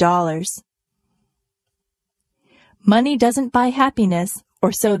millions of dollars. Money doesn't buy happiness,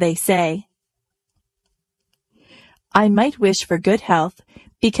 or so they say. I might wish for good health,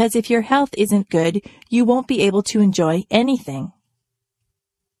 because if your health isn't good, you won't be able to enjoy anything.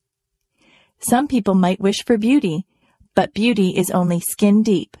 Some people might wish for beauty, but beauty is only skin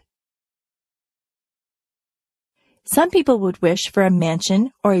deep. Some people would wish for a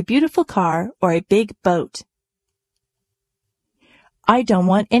mansion or a beautiful car or a big boat. I don't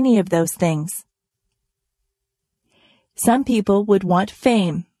want any of those things. Some people would want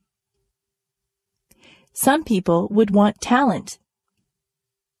fame. Some people would want talent.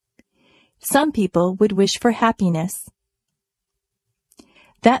 Some people would wish for happiness.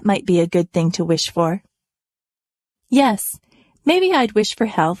 That might be a good thing to wish for. Yes, maybe I'd wish for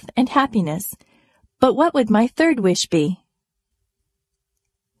health and happiness, but what would my 3rd wish be?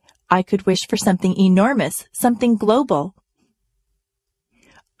 I could wish for something enormous, something global.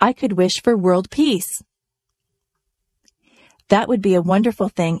 I could wish for world peace. That would be a wonderful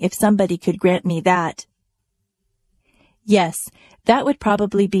thing if somebody could grant me that. Yes, that would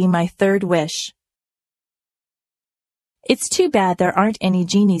probably be my 3rd wish. It's too bad there aren't any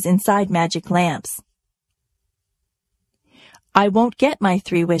genies inside magic lamps. I won't get my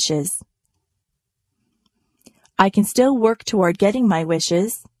 3 wishes. I can still work toward getting my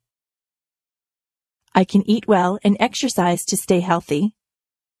wishes. I can eat well and exercise to stay healthy.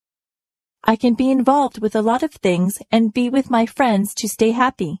 I can be involved with a lot of things and be with my friends to stay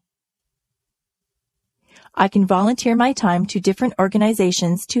happy. I can volunteer my time to different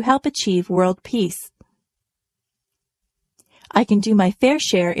organizations to help achieve world peace. I can do my fair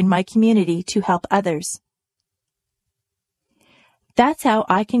share in my community to help others. That's how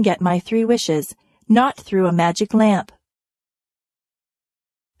I can get my 3 wishes, not through a magic lamp.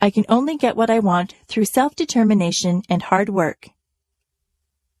 I can only get what I want through self-determination and hard work.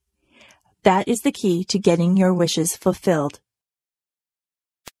 That is the key to getting your wishes fulfilled.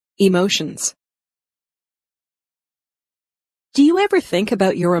 Emotions. Do you ever think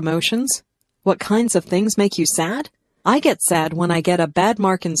about your emotions? What kinds of things make you sad? I get sad when I get a bad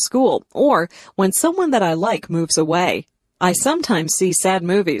mark in school or when someone that I like moves away. I sometimes see sad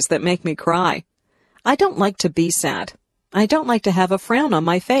movies that make me cry. I don't like to be sad. I don't like to have a frown on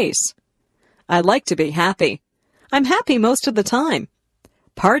my face. I like to be happy. I'm happy most of the time.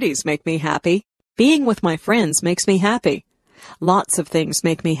 Parties make me happy. Being with my friends makes me happy. Lots of things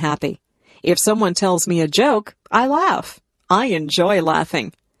make me happy. If someone tells me a joke, I laugh. I enjoy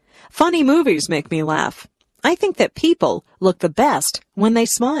laughing. Funny movies make me laugh. I think that people look the best when they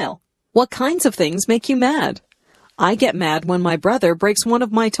smile. What kinds of things make you mad? I get mad when my brother breaks one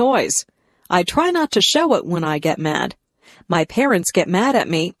of my toys. I try not to show it when I get mad. My parents get mad at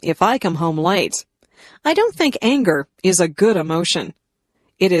me if I come home late. I don't think anger is a good emotion.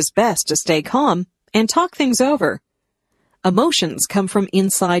 It is best to stay calm and talk things over. Emotions come from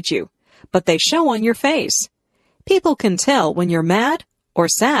inside you, but they show on your face. People can tell when you're mad or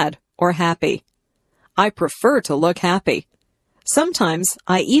sad or happy. I prefer to look happy. Sometimes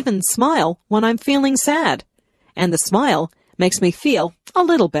I even smile when I'm feeling sad, and the smile makes me feel a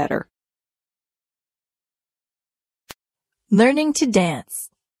little better. Learning to dance.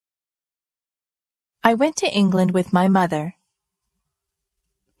 I went to England with my mother.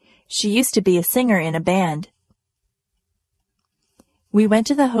 She used to be a singer in a band. We went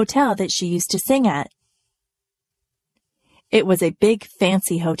to the hotel that she used to sing at. It was a big,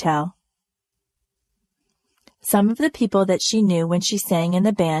 fancy hotel. Some of the people that she knew when she sang in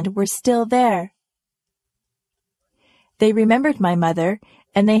the band were still there. They remembered my mother,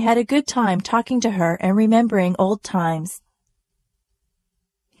 and they had a good time talking to her and remembering old times.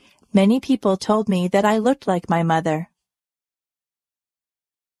 Many people told me that I looked like my mother.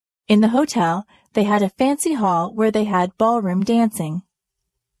 In the hotel, they had a fancy hall where they had ballroom dancing.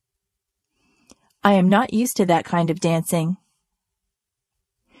 I am not used to that kind of dancing.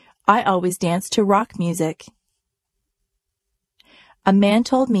 I always dance to rock music. A man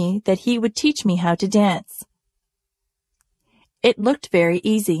told me that he would teach me how to dance. It looked very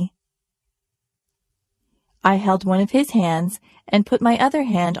easy. I held one of his hands and put my other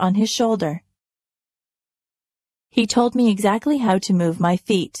hand on his shoulder. He told me exactly how to move my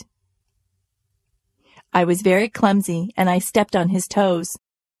feet. I was very clumsy and I stepped on his toes.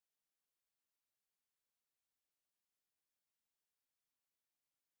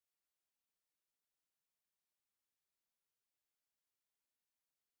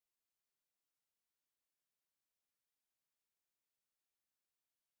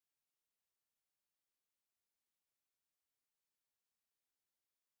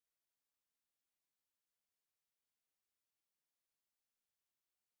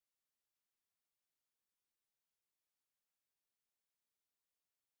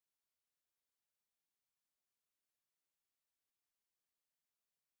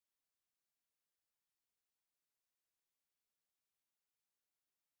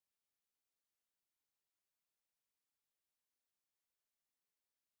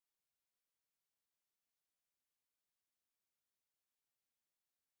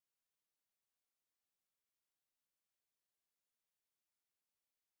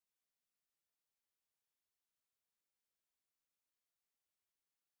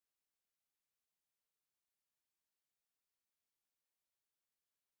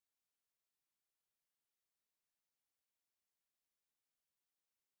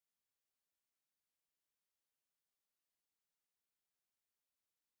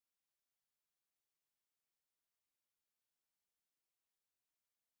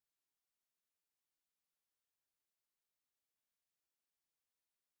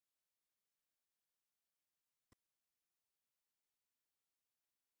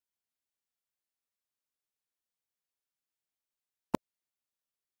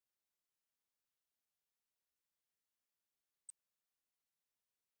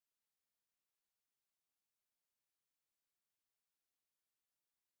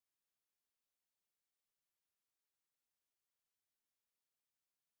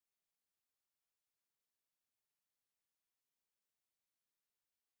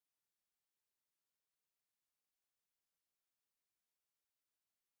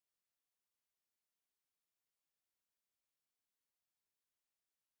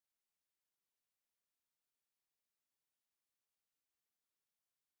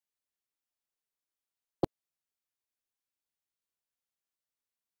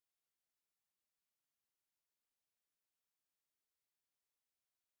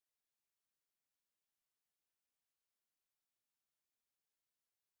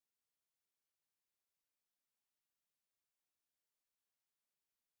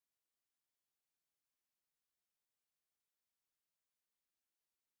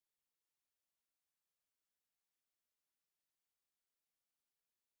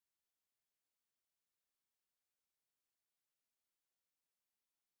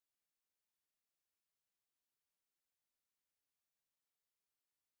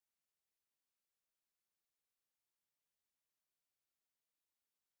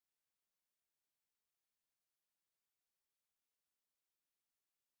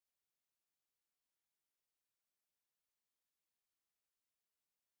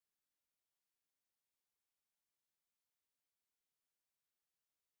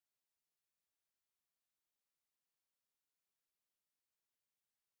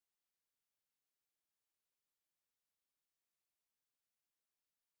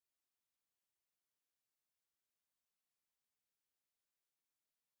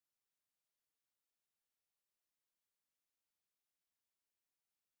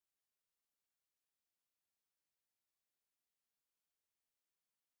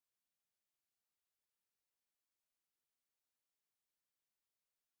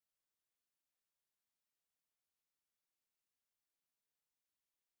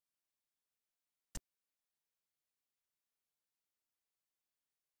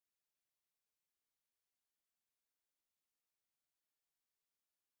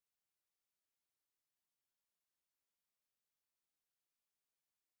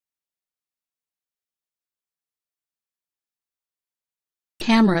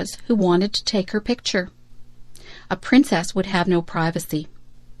 cameras who wanted to take her picture. A princess would have no privacy.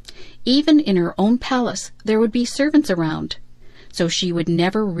 Even in her own palace there would be servants around, so she would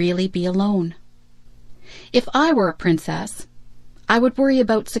never really be alone. If I were a princess, I would worry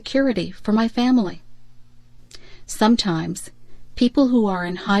about security for my family. Sometimes, people who are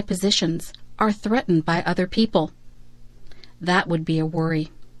in high positions are threatened by other people. That would be a worry.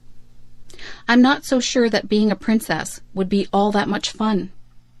 I'm not so sure that being a princess would be all that much fun.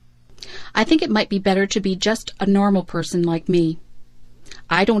 I think it might be better to be just a normal person like me.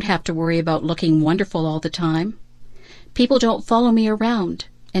 I don't have to worry about looking wonderful all the time. People don't follow me around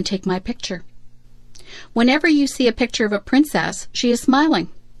and take my picture. Whenever you see a picture of a princess, she is smiling.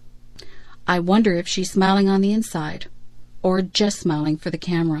 I wonder if she's smiling on the inside, or just smiling for the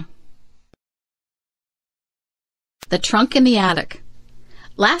camera. The trunk in the attic.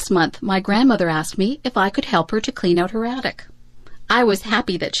 Last month, my grandmother asked me if I could help her to clean out her attic. I was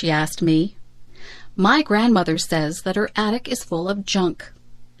happy that she asked me. My grandmother says that her attic is full of junk.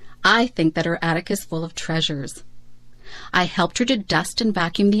 I think that her attic is full of treasures. I helped her to dust and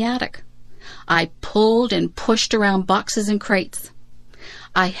vacuum the attic. I pulled and pushed around boxes and crates.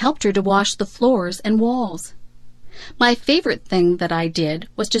 I helped her to wash the floors and walls. My favorite thing that I did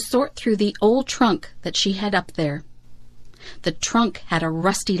was to sort through the old trunk that she had up there. The trunk had a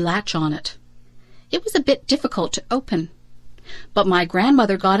rusty latch on it. It was a bit difficult to open, but my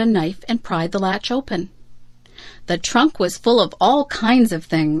grandmother got a knife and pried the latch open. The trunk was full of all kinds of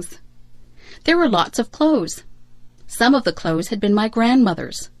things. There were lots of clothes. Some of the clothes had been my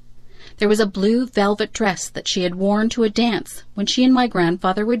grandmother's. There was a blue velvet dress that she had worn to a dance when she and my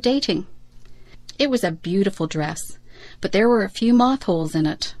grandfather were dating. It was a beautiful dress, but there were a few moth holes in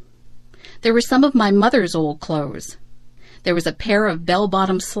it. There were some of my mother's old clothes. There was a pair of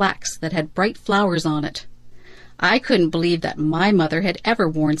bell-bottom slacks that had bright flowers on it. I couldn't believe that my mother had ever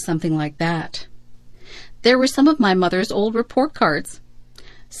worn something like that. There were some of my mother's old report cards.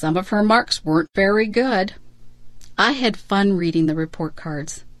 Some of her marks weren't very good. I had fun reading the report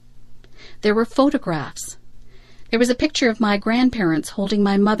cards. There were photographs. There was a picture of my grandparents holding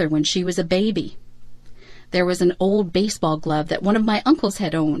my mother when she was a baby. There was an old baseball glove that one of my uncles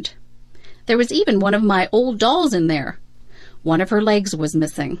had owned. There was even one of my old dolls in there. One of her legs was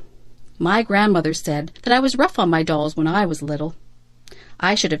missing. My grandmother said that I was rough on my dolls when I was little.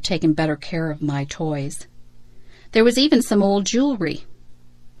 I should have taken better care of my toys. There was even some old jewelry.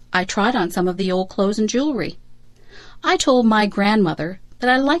 I tried on some of the old clothes and jewelry. I told my grandmother that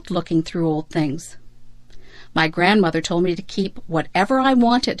I liked looking through old things. My grandmother told me to keep whatever I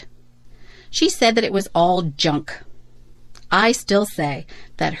wanted. She said that it was all junk. I still say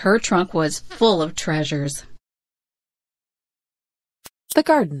that her trunk was full of treasures. The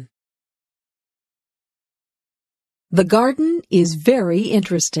garden. The garden is very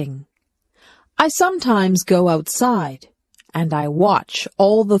interesting. I sometimes go outside and I watch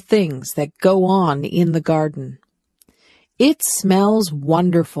all the things that go on in the garden. It smells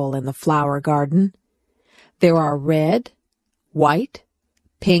wonderful in the flower garden. There are red, white,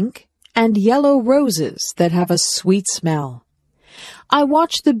 pink, and yellow roses that have a sweet smell. I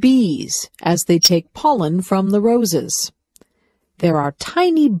watch the bees as they take pollen from the roses. There are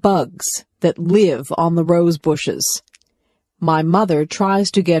tiny bugs that live on the rose bushes. My mother tries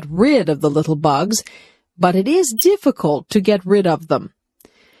to get rid of the little bugs, but it is difficult to get rid of them.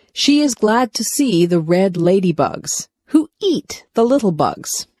 She is glad to see the red ladybugs, who eat the little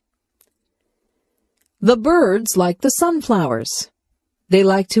bugs. The birds like the sunflowers. They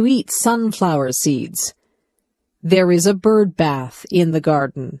like to eat sunflower seeds. There is a bird bath in the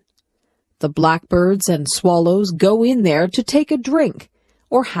garden. The blackbirds and swallows go in there to take a drink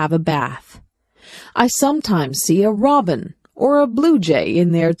or have a bath. I sometimes see a robin or a blue jay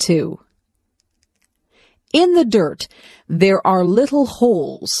in there too. In the dirt, there are little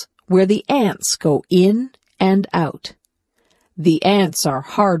holes where the ants go in and out. The ants are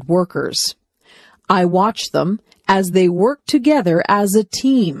hard workers. I watch them as they work together as a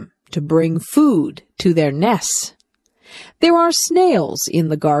team to bring food to their nests. There are snails in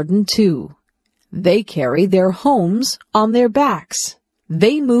the garden, too. They carry their homes on their backs.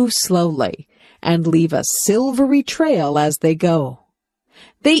 They move slowly and leave a silvery trail as they go.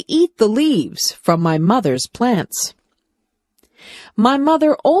 They eat the leaves from my mother's plants. My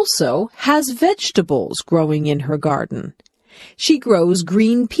mother also has vegetables growing in her garden. She grows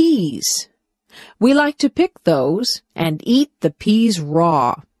green peas. We like to pick those and eat the peas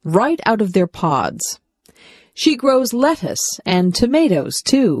raw, right out of their pods. She grows lettuce and tomatoes,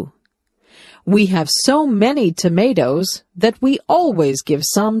 too. We have so many tomatoes that we always give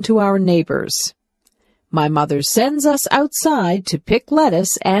some to our neighbors. My mother sends us outside to pick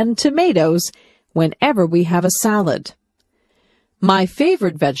lettuce and tomatoes whenever we have a salad. My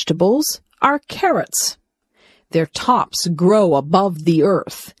favorite vegetables are carrots. Their tops grow above the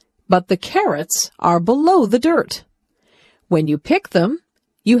earth, but the carrots are below the dirt. When you pick them,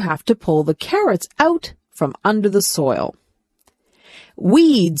 you have to pull the carrots out from under the soil.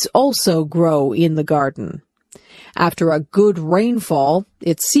 Weeds also grow in the garden. After a good rainfall,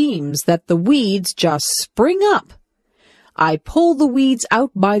 it seems that the weeds just spring up. I pull the weeds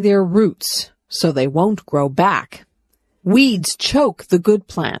out by their roots so they won't grow back. Weeds choke the good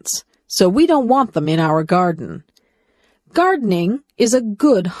plants, so we don't want them in our garden. Gardening is a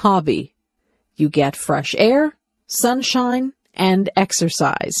good hobby. You get fresh air, sunshine, and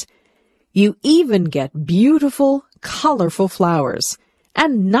exercise. You even get beautiful, colorful flowers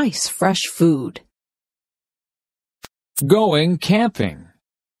and nice fresh food. Going camping.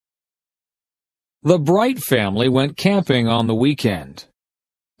 The Bright family went camping on the weekend.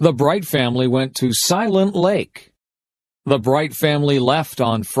 The Bright family went to Silent Lake. The Bright family left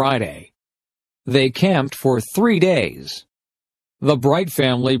on Friday. They camped for 3 days. The Bright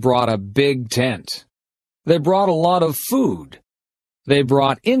family brought a big tent. They brought a lot of food. They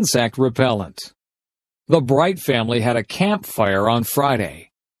brought insect repellent. The Bright family had a campfire on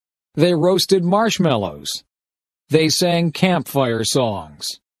Friday. They roasted marshmallows. They sang campfire songs.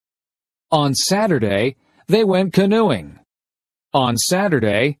 On Saturday, they went canoeing. On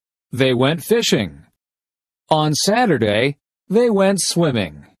Saturday, they went fishing. On Saturday, they went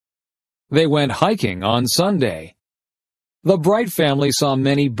swimming. They went hiking on Sunday. The Bright family saw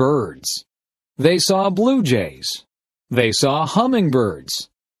many birds. They saw blue jays. They saw hummingbirds.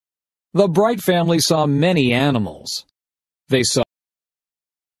 The Bright family saw many animals. They saw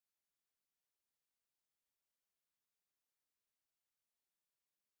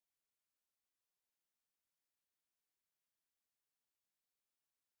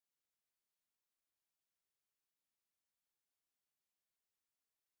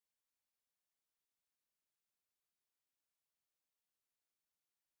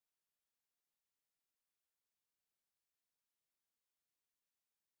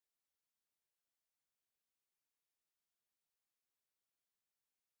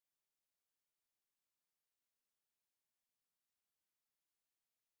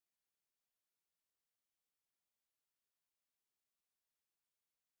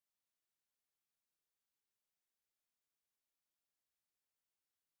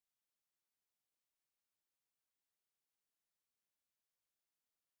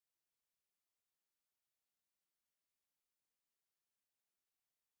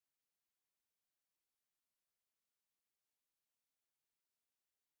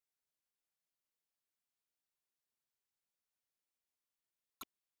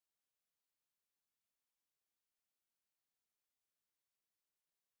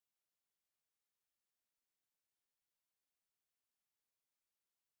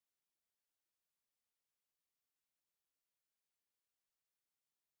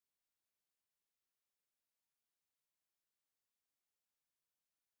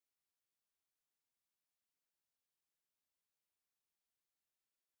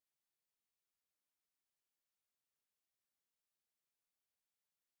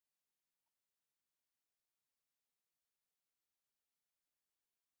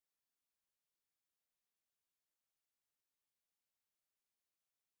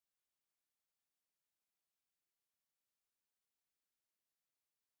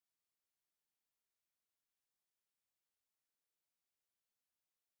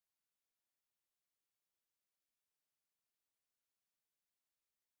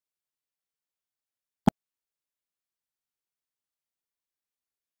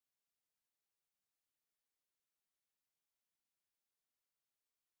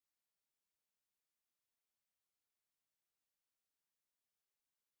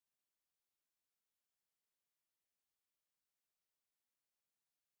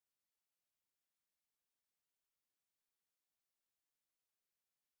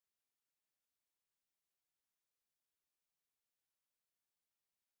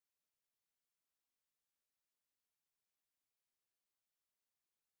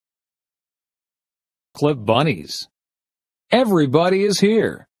clip bunnies. Everybody is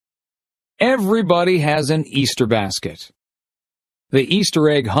here. Everybody has an Easter basket. The Easter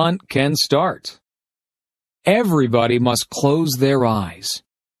egg hunt can start. Everybody must close their eyes.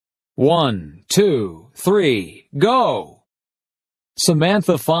 1, 2, 3, go!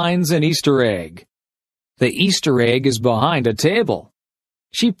 Samantha finds an Easter egg. The Easter egg is behind a table.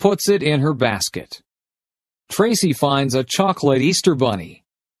 She puts it in her basket. Tracy finds a chocolate Easter bunny.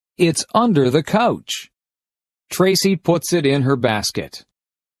 It's under the couch. Tracy puts it in her basket.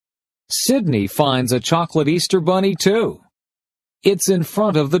 Sydney finds a chocolate Easter bunny too. It's in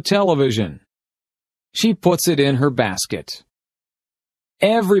front of the television. She puts it in her basket.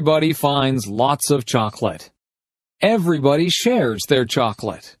 Everybody finds lots of chocolate. Everybody shares their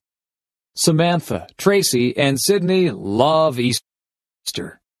chocolate. Samantha, Tracy, and Sydney love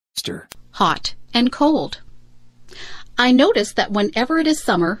Easter. Hot and cold. I notice that whenever it is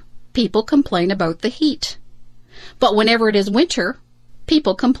summer, people complain about the heat. But whenever it is winter,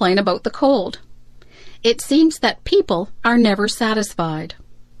 people complain about the cold. It seems that people are never satisfied.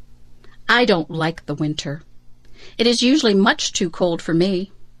 I don't like the winter. It is usually much too cold for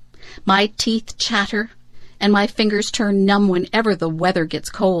me. My teeth chatter and my fingers turn numb whenever the weather gets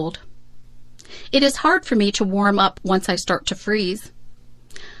cold. It is hard for me to warm up once I start to freeze.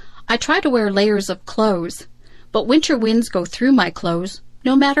 I try to wear layers of clothes, but winter winds go through my clothes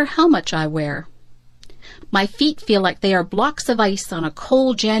no matter how much I wear. My feet feel like they are blocks of ice on a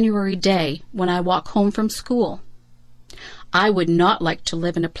cold January day when I walk home from school. I would not like to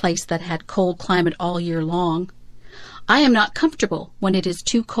live in a place that had cold climate all year long. I am not comfortable when it is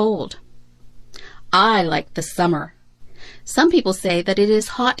too cold. I like the summer. Some people say that it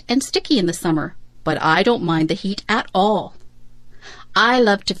is hot and sticky in the summer, but I don't mind the heat at all. I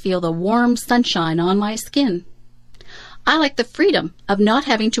love to feel the warm sunshine on my skin. I like the freedom of not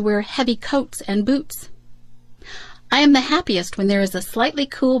having to wear heavy coats and boots. I am the happiest when there is a slightly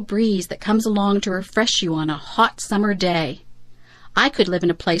cool breeze that comes along to refresh you on a hot summer day. I could live in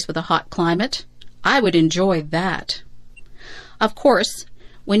a place with a hot climate. I would enjoy that. Of course,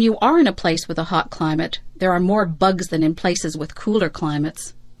 when you are in a place with a hot climate, there are more bugs than in places with cooler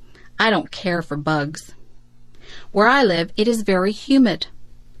climates. I don't care for bugs. Where I live, it is very humid.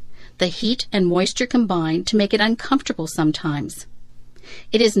 The heat and moisture combine to make it uncomfortable sometimes.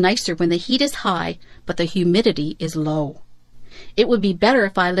 It is nicer when the heat is high, but the humidity is low. It would be better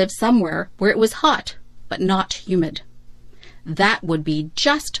if I lived somewhere where it was hot, but not humid. That would be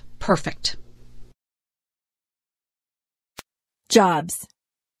just perfect. Jobs.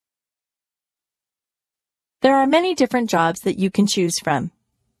 There are many different jobs that you can choose from.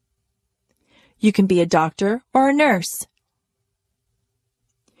 You can be a doctor or a nurse.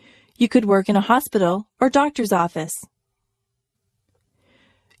 You could work in a hospital or doctor's office.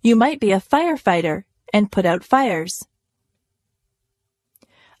 You might be a firefighter and put out fires.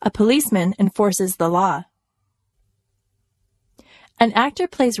 A policeman enforces the law. An actor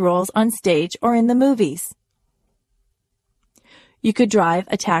plays roles on stage or in the movies. You could drive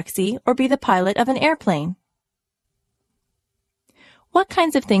a taxi or be the pilot of an airplane. What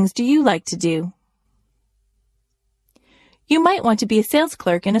kinds of things do you like to do? You might want to be a sales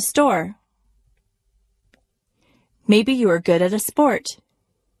clerk in a store. Maybe you are good at a sport.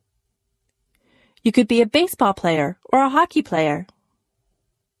 You could be a baseball player or a hockey player.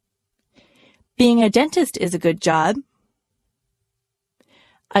 Being a dentist is a good job.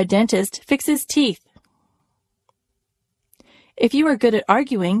 A dentist fixes teeth. If you are good at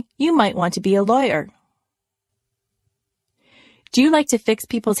arguing, you might want to be a lawyer. Do you like to fix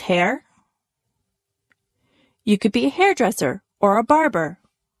people's hair? You could be a hairdresser or a barber.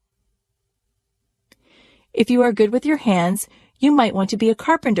 If you are good with your hands, you might want to be a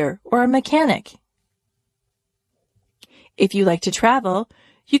carpenter or a mechanic. If you like to travel,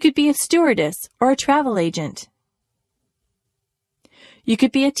 you could be a stewardess or a travel agent. You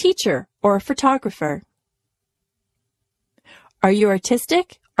could be a teacher or a photographer. Are you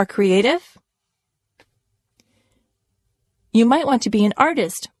artistic or creative? You might want to be an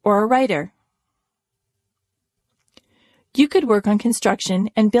artist or a writer. You could work on construction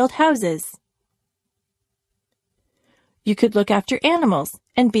and build houses. You could look after animals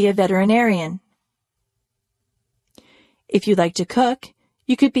and be a veterinarian. If you like to cook,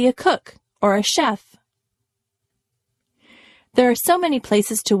 you could be a cook or a chef. There are so many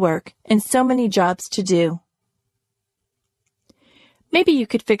places to work and so many jobs to do. Maybe you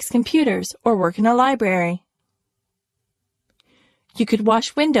could fix computers or work in a library. You could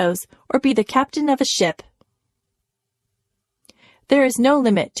wash windows or be the captain of a ship. There is no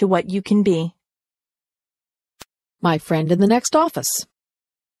limit to what you can be. My friend in the next office.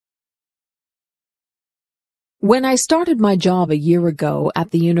 When I started my job a year ago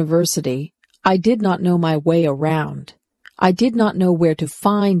at the university, I did not know my way around. I did not know where to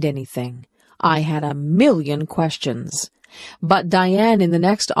find anything. I had a million questions. But Diane in the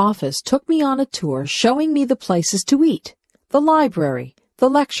next office took me on a tour showing me the places to eat, the library, the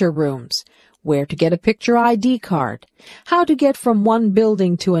lecture rooms, where to get a picture ID card, how to get from one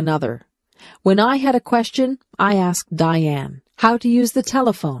building to another. When I had a question, I asked Diane. how to use the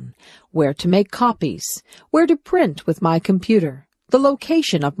telephone, where to make copies, where to print with my computer, the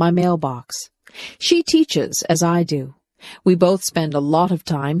location of my mailbox. She teaches as I do. We both spend a lot of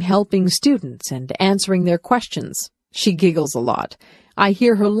time helping students and answering their questions. She giggles a lot. I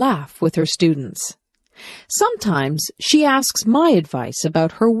hear her laugh with her students. Sometimes she asks my advice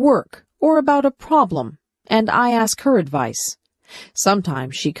about her work or about a problem, and I ask her advice.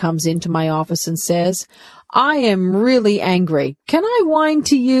 Sometimes she comes into my office and says, "I am really angry. Can I whine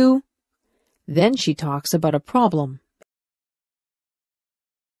to you?" Then she talks about a problem.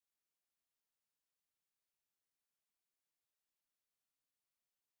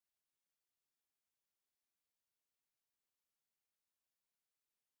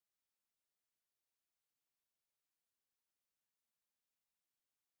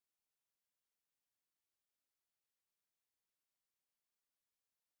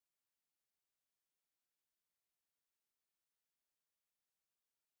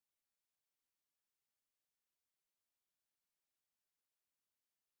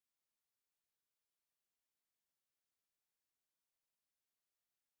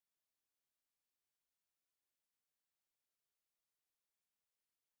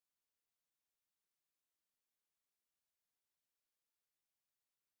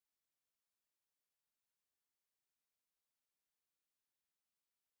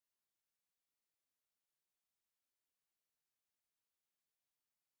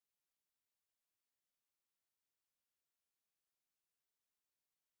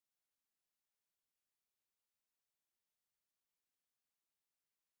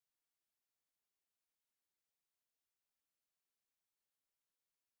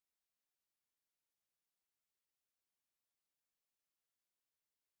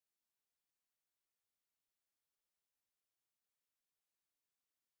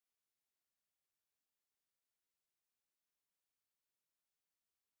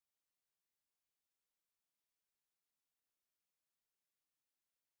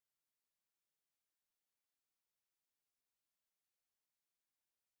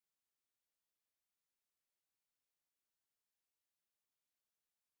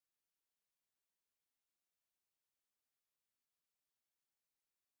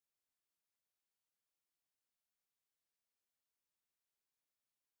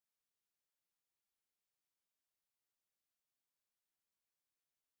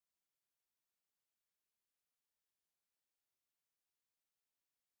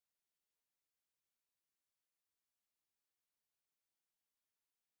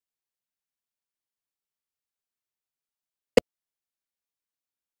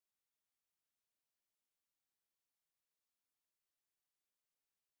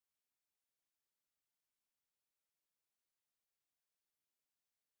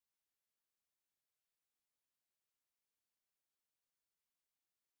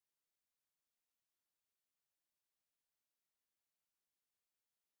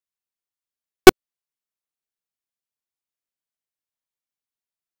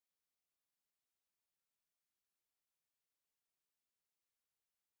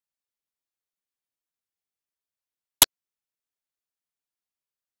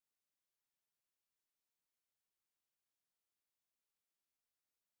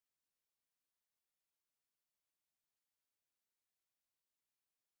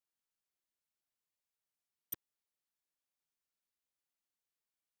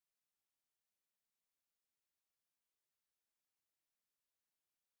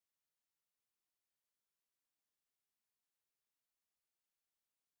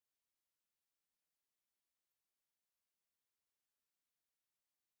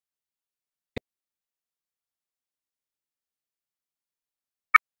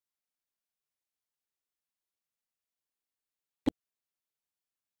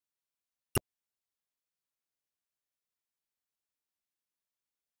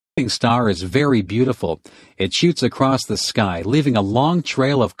 Shooting star is very beautiful. It shoots across the sky, leaving a long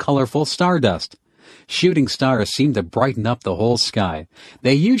trail of colorful stardust. Shooting stars seem to brighten up the whole sky.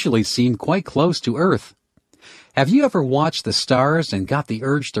 They usually seem quite close to Earth. Have you ever watched the stars and got the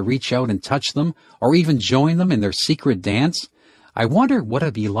urge to reach out and touch them, or even join them in their secret dance? I wonder what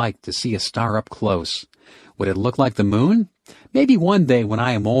it'd be like to see a star up close. Would it look like the moon? Maybe one day when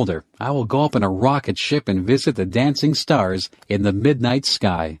I am older, I will go up in a rocket ship and visit the dancing stars in the midnight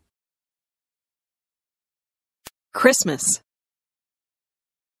sky. Christmas.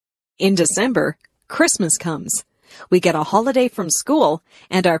 In December, Christmas comes. We get a holiday from school,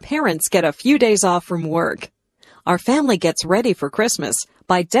 and our parents get a few days off from work. Our family gets ready for Christmas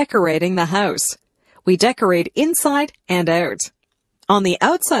by decorating the house. We decorate inside and out. On the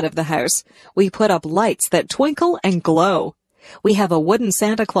outside of the house, we put up lights that twinkle and glow. We have a wooden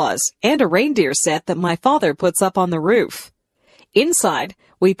Santa Claus and a reindeer set that my father puts up on the roof. Inside,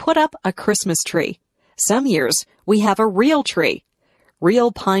 we put up a Christmas tree. Some years, we have a real tree.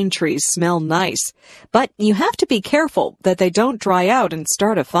 Real pine trees smell nice, but you have to be careful that they don't dry out and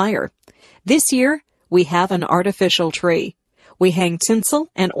start a fire. This year, we have an artificial tree. We hang tinsel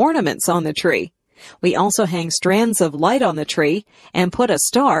and ornaments on the tree. We also hang strands of light on the tree and put a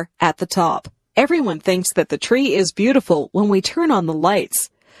star at the top. Everyone thinks that the tree is beautiful when we turn on the lights.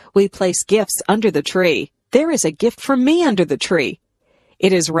 We place gifts under the tree. There is a gift for me under the tree.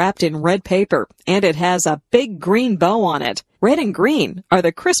 It is wrapped in red paper, and it has a big green bow on it. Red and green are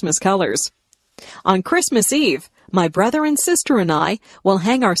the Christmas colors. On Christmas Eve, my brother and sister and I will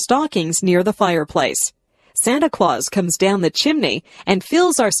hang our stockings near the fireplace. Santa Claus comes down the chimney and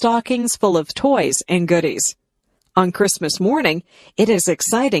fills our stockings full of toys and goodies. On Christmas morning, it is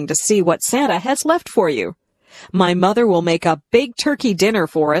exciting to see what Santa has left for you. My mother will make a big turkey dinner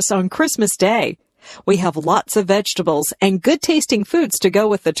for us on Christmas Day. We have lots of vegetables and good-tasting foods to go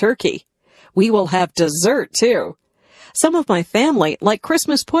with the turkey. We will have dessert, too. Some of my family like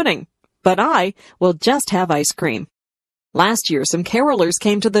Christmas pudding, but I will just have ice cream. Last year, some carolers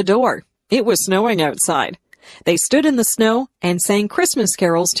came to the door. It was snowing outside. They stood in the snow and sang Christmas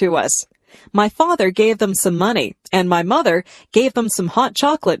carols to us. My father gave them some money, and my mother gave them some hot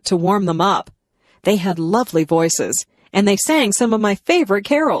chocolate to warm them up. They had lovely voices, and they sang some of my favorite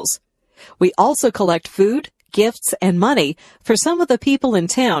carols. We also collect food, gifts, and money for some of the people in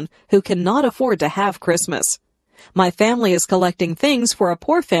town who cannot afford to have Christmas. My family is collecting things for a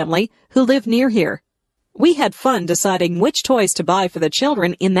poor family who live near here. We had fun deciding which toys to buy for the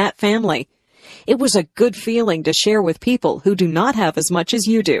children in that family. It was a good feeling to share with people who do not have as much as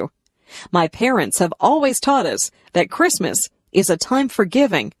you do. My parents have always taught us that Christmas is a time for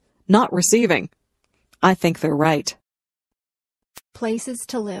giving, not receiving. I think they're right. Places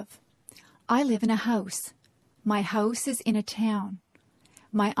to live. I live in a house. My house is in a town.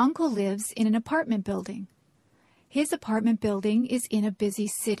 My uncle lives in an apartment building. His apartment building is in a busy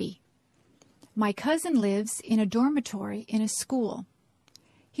city. My cousin lives in a dormitory in a school.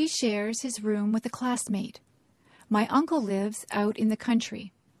 He shares his room with a classmate. My uncle lives out in the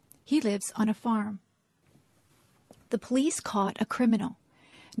country. He lives on a farm. The police caught a criminal.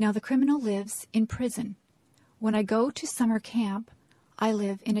 Now the criminal lives in prison. When I go to summer camp, I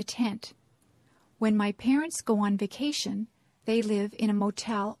live in a tent. When my parents go on vacation, they live in a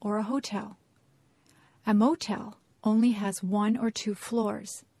motel or a hotel. A motel only has 1 or 2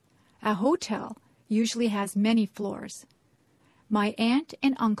 floors. A hotel usually has many floors. My aunt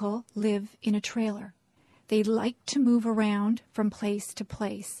and uncle live in a trailer. They like to move around from place to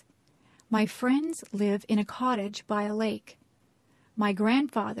place. My friends live in a cottage by a lake. My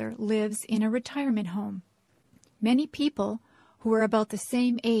grandfather lives in a retirement home. Many people who are about the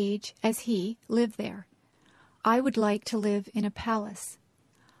same age as he live there. I would like to live in a palace.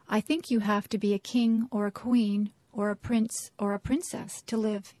 I think you have to be a king or a queen or a prince or a princess to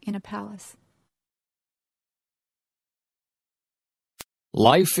live in a palace.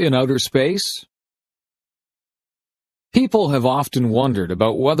 Life in outer space? People have often wondered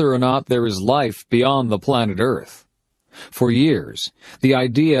about whether or not there is life beyond the planet Earth. For years, the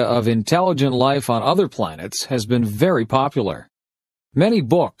idea of intelligent life on other planets has been very popular. Many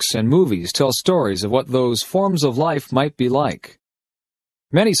books and movies tell stories of what those forms of life might be like.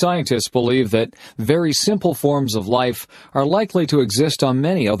 Many scientists believe that very simple forms of life are likely to exist on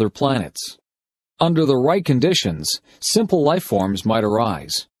many other planets. Under the right conditions, simple life forms might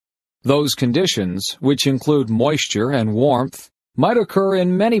arise. Those conditions, which include moisture and warmth, might occur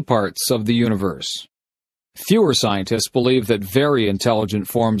in many parts of the universe. Fewer scientists believe that very intelligent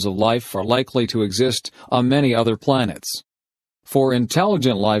forms of life are likely to exist on many other planets. For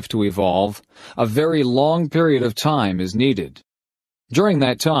intelligent life to evolve, a very long period of time is needed. During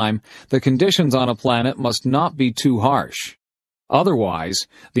that time, the conditions on a planet must not be too harsh. Otherwise,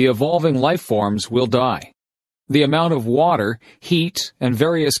 the evolving life forms will die. The amount of water, heat, and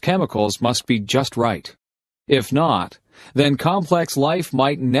various chemicals must be just right. If not, then complex life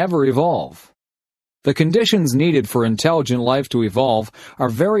might never evolve. The conditions needed for intelligent life to evolve are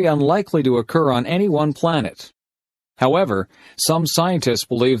very unlikely to occur on any one planet. However, some scientists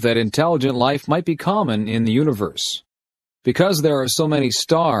believe that intelligent life might be common in the universe. Because there are so many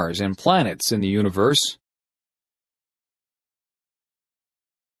stars and planets in the universe,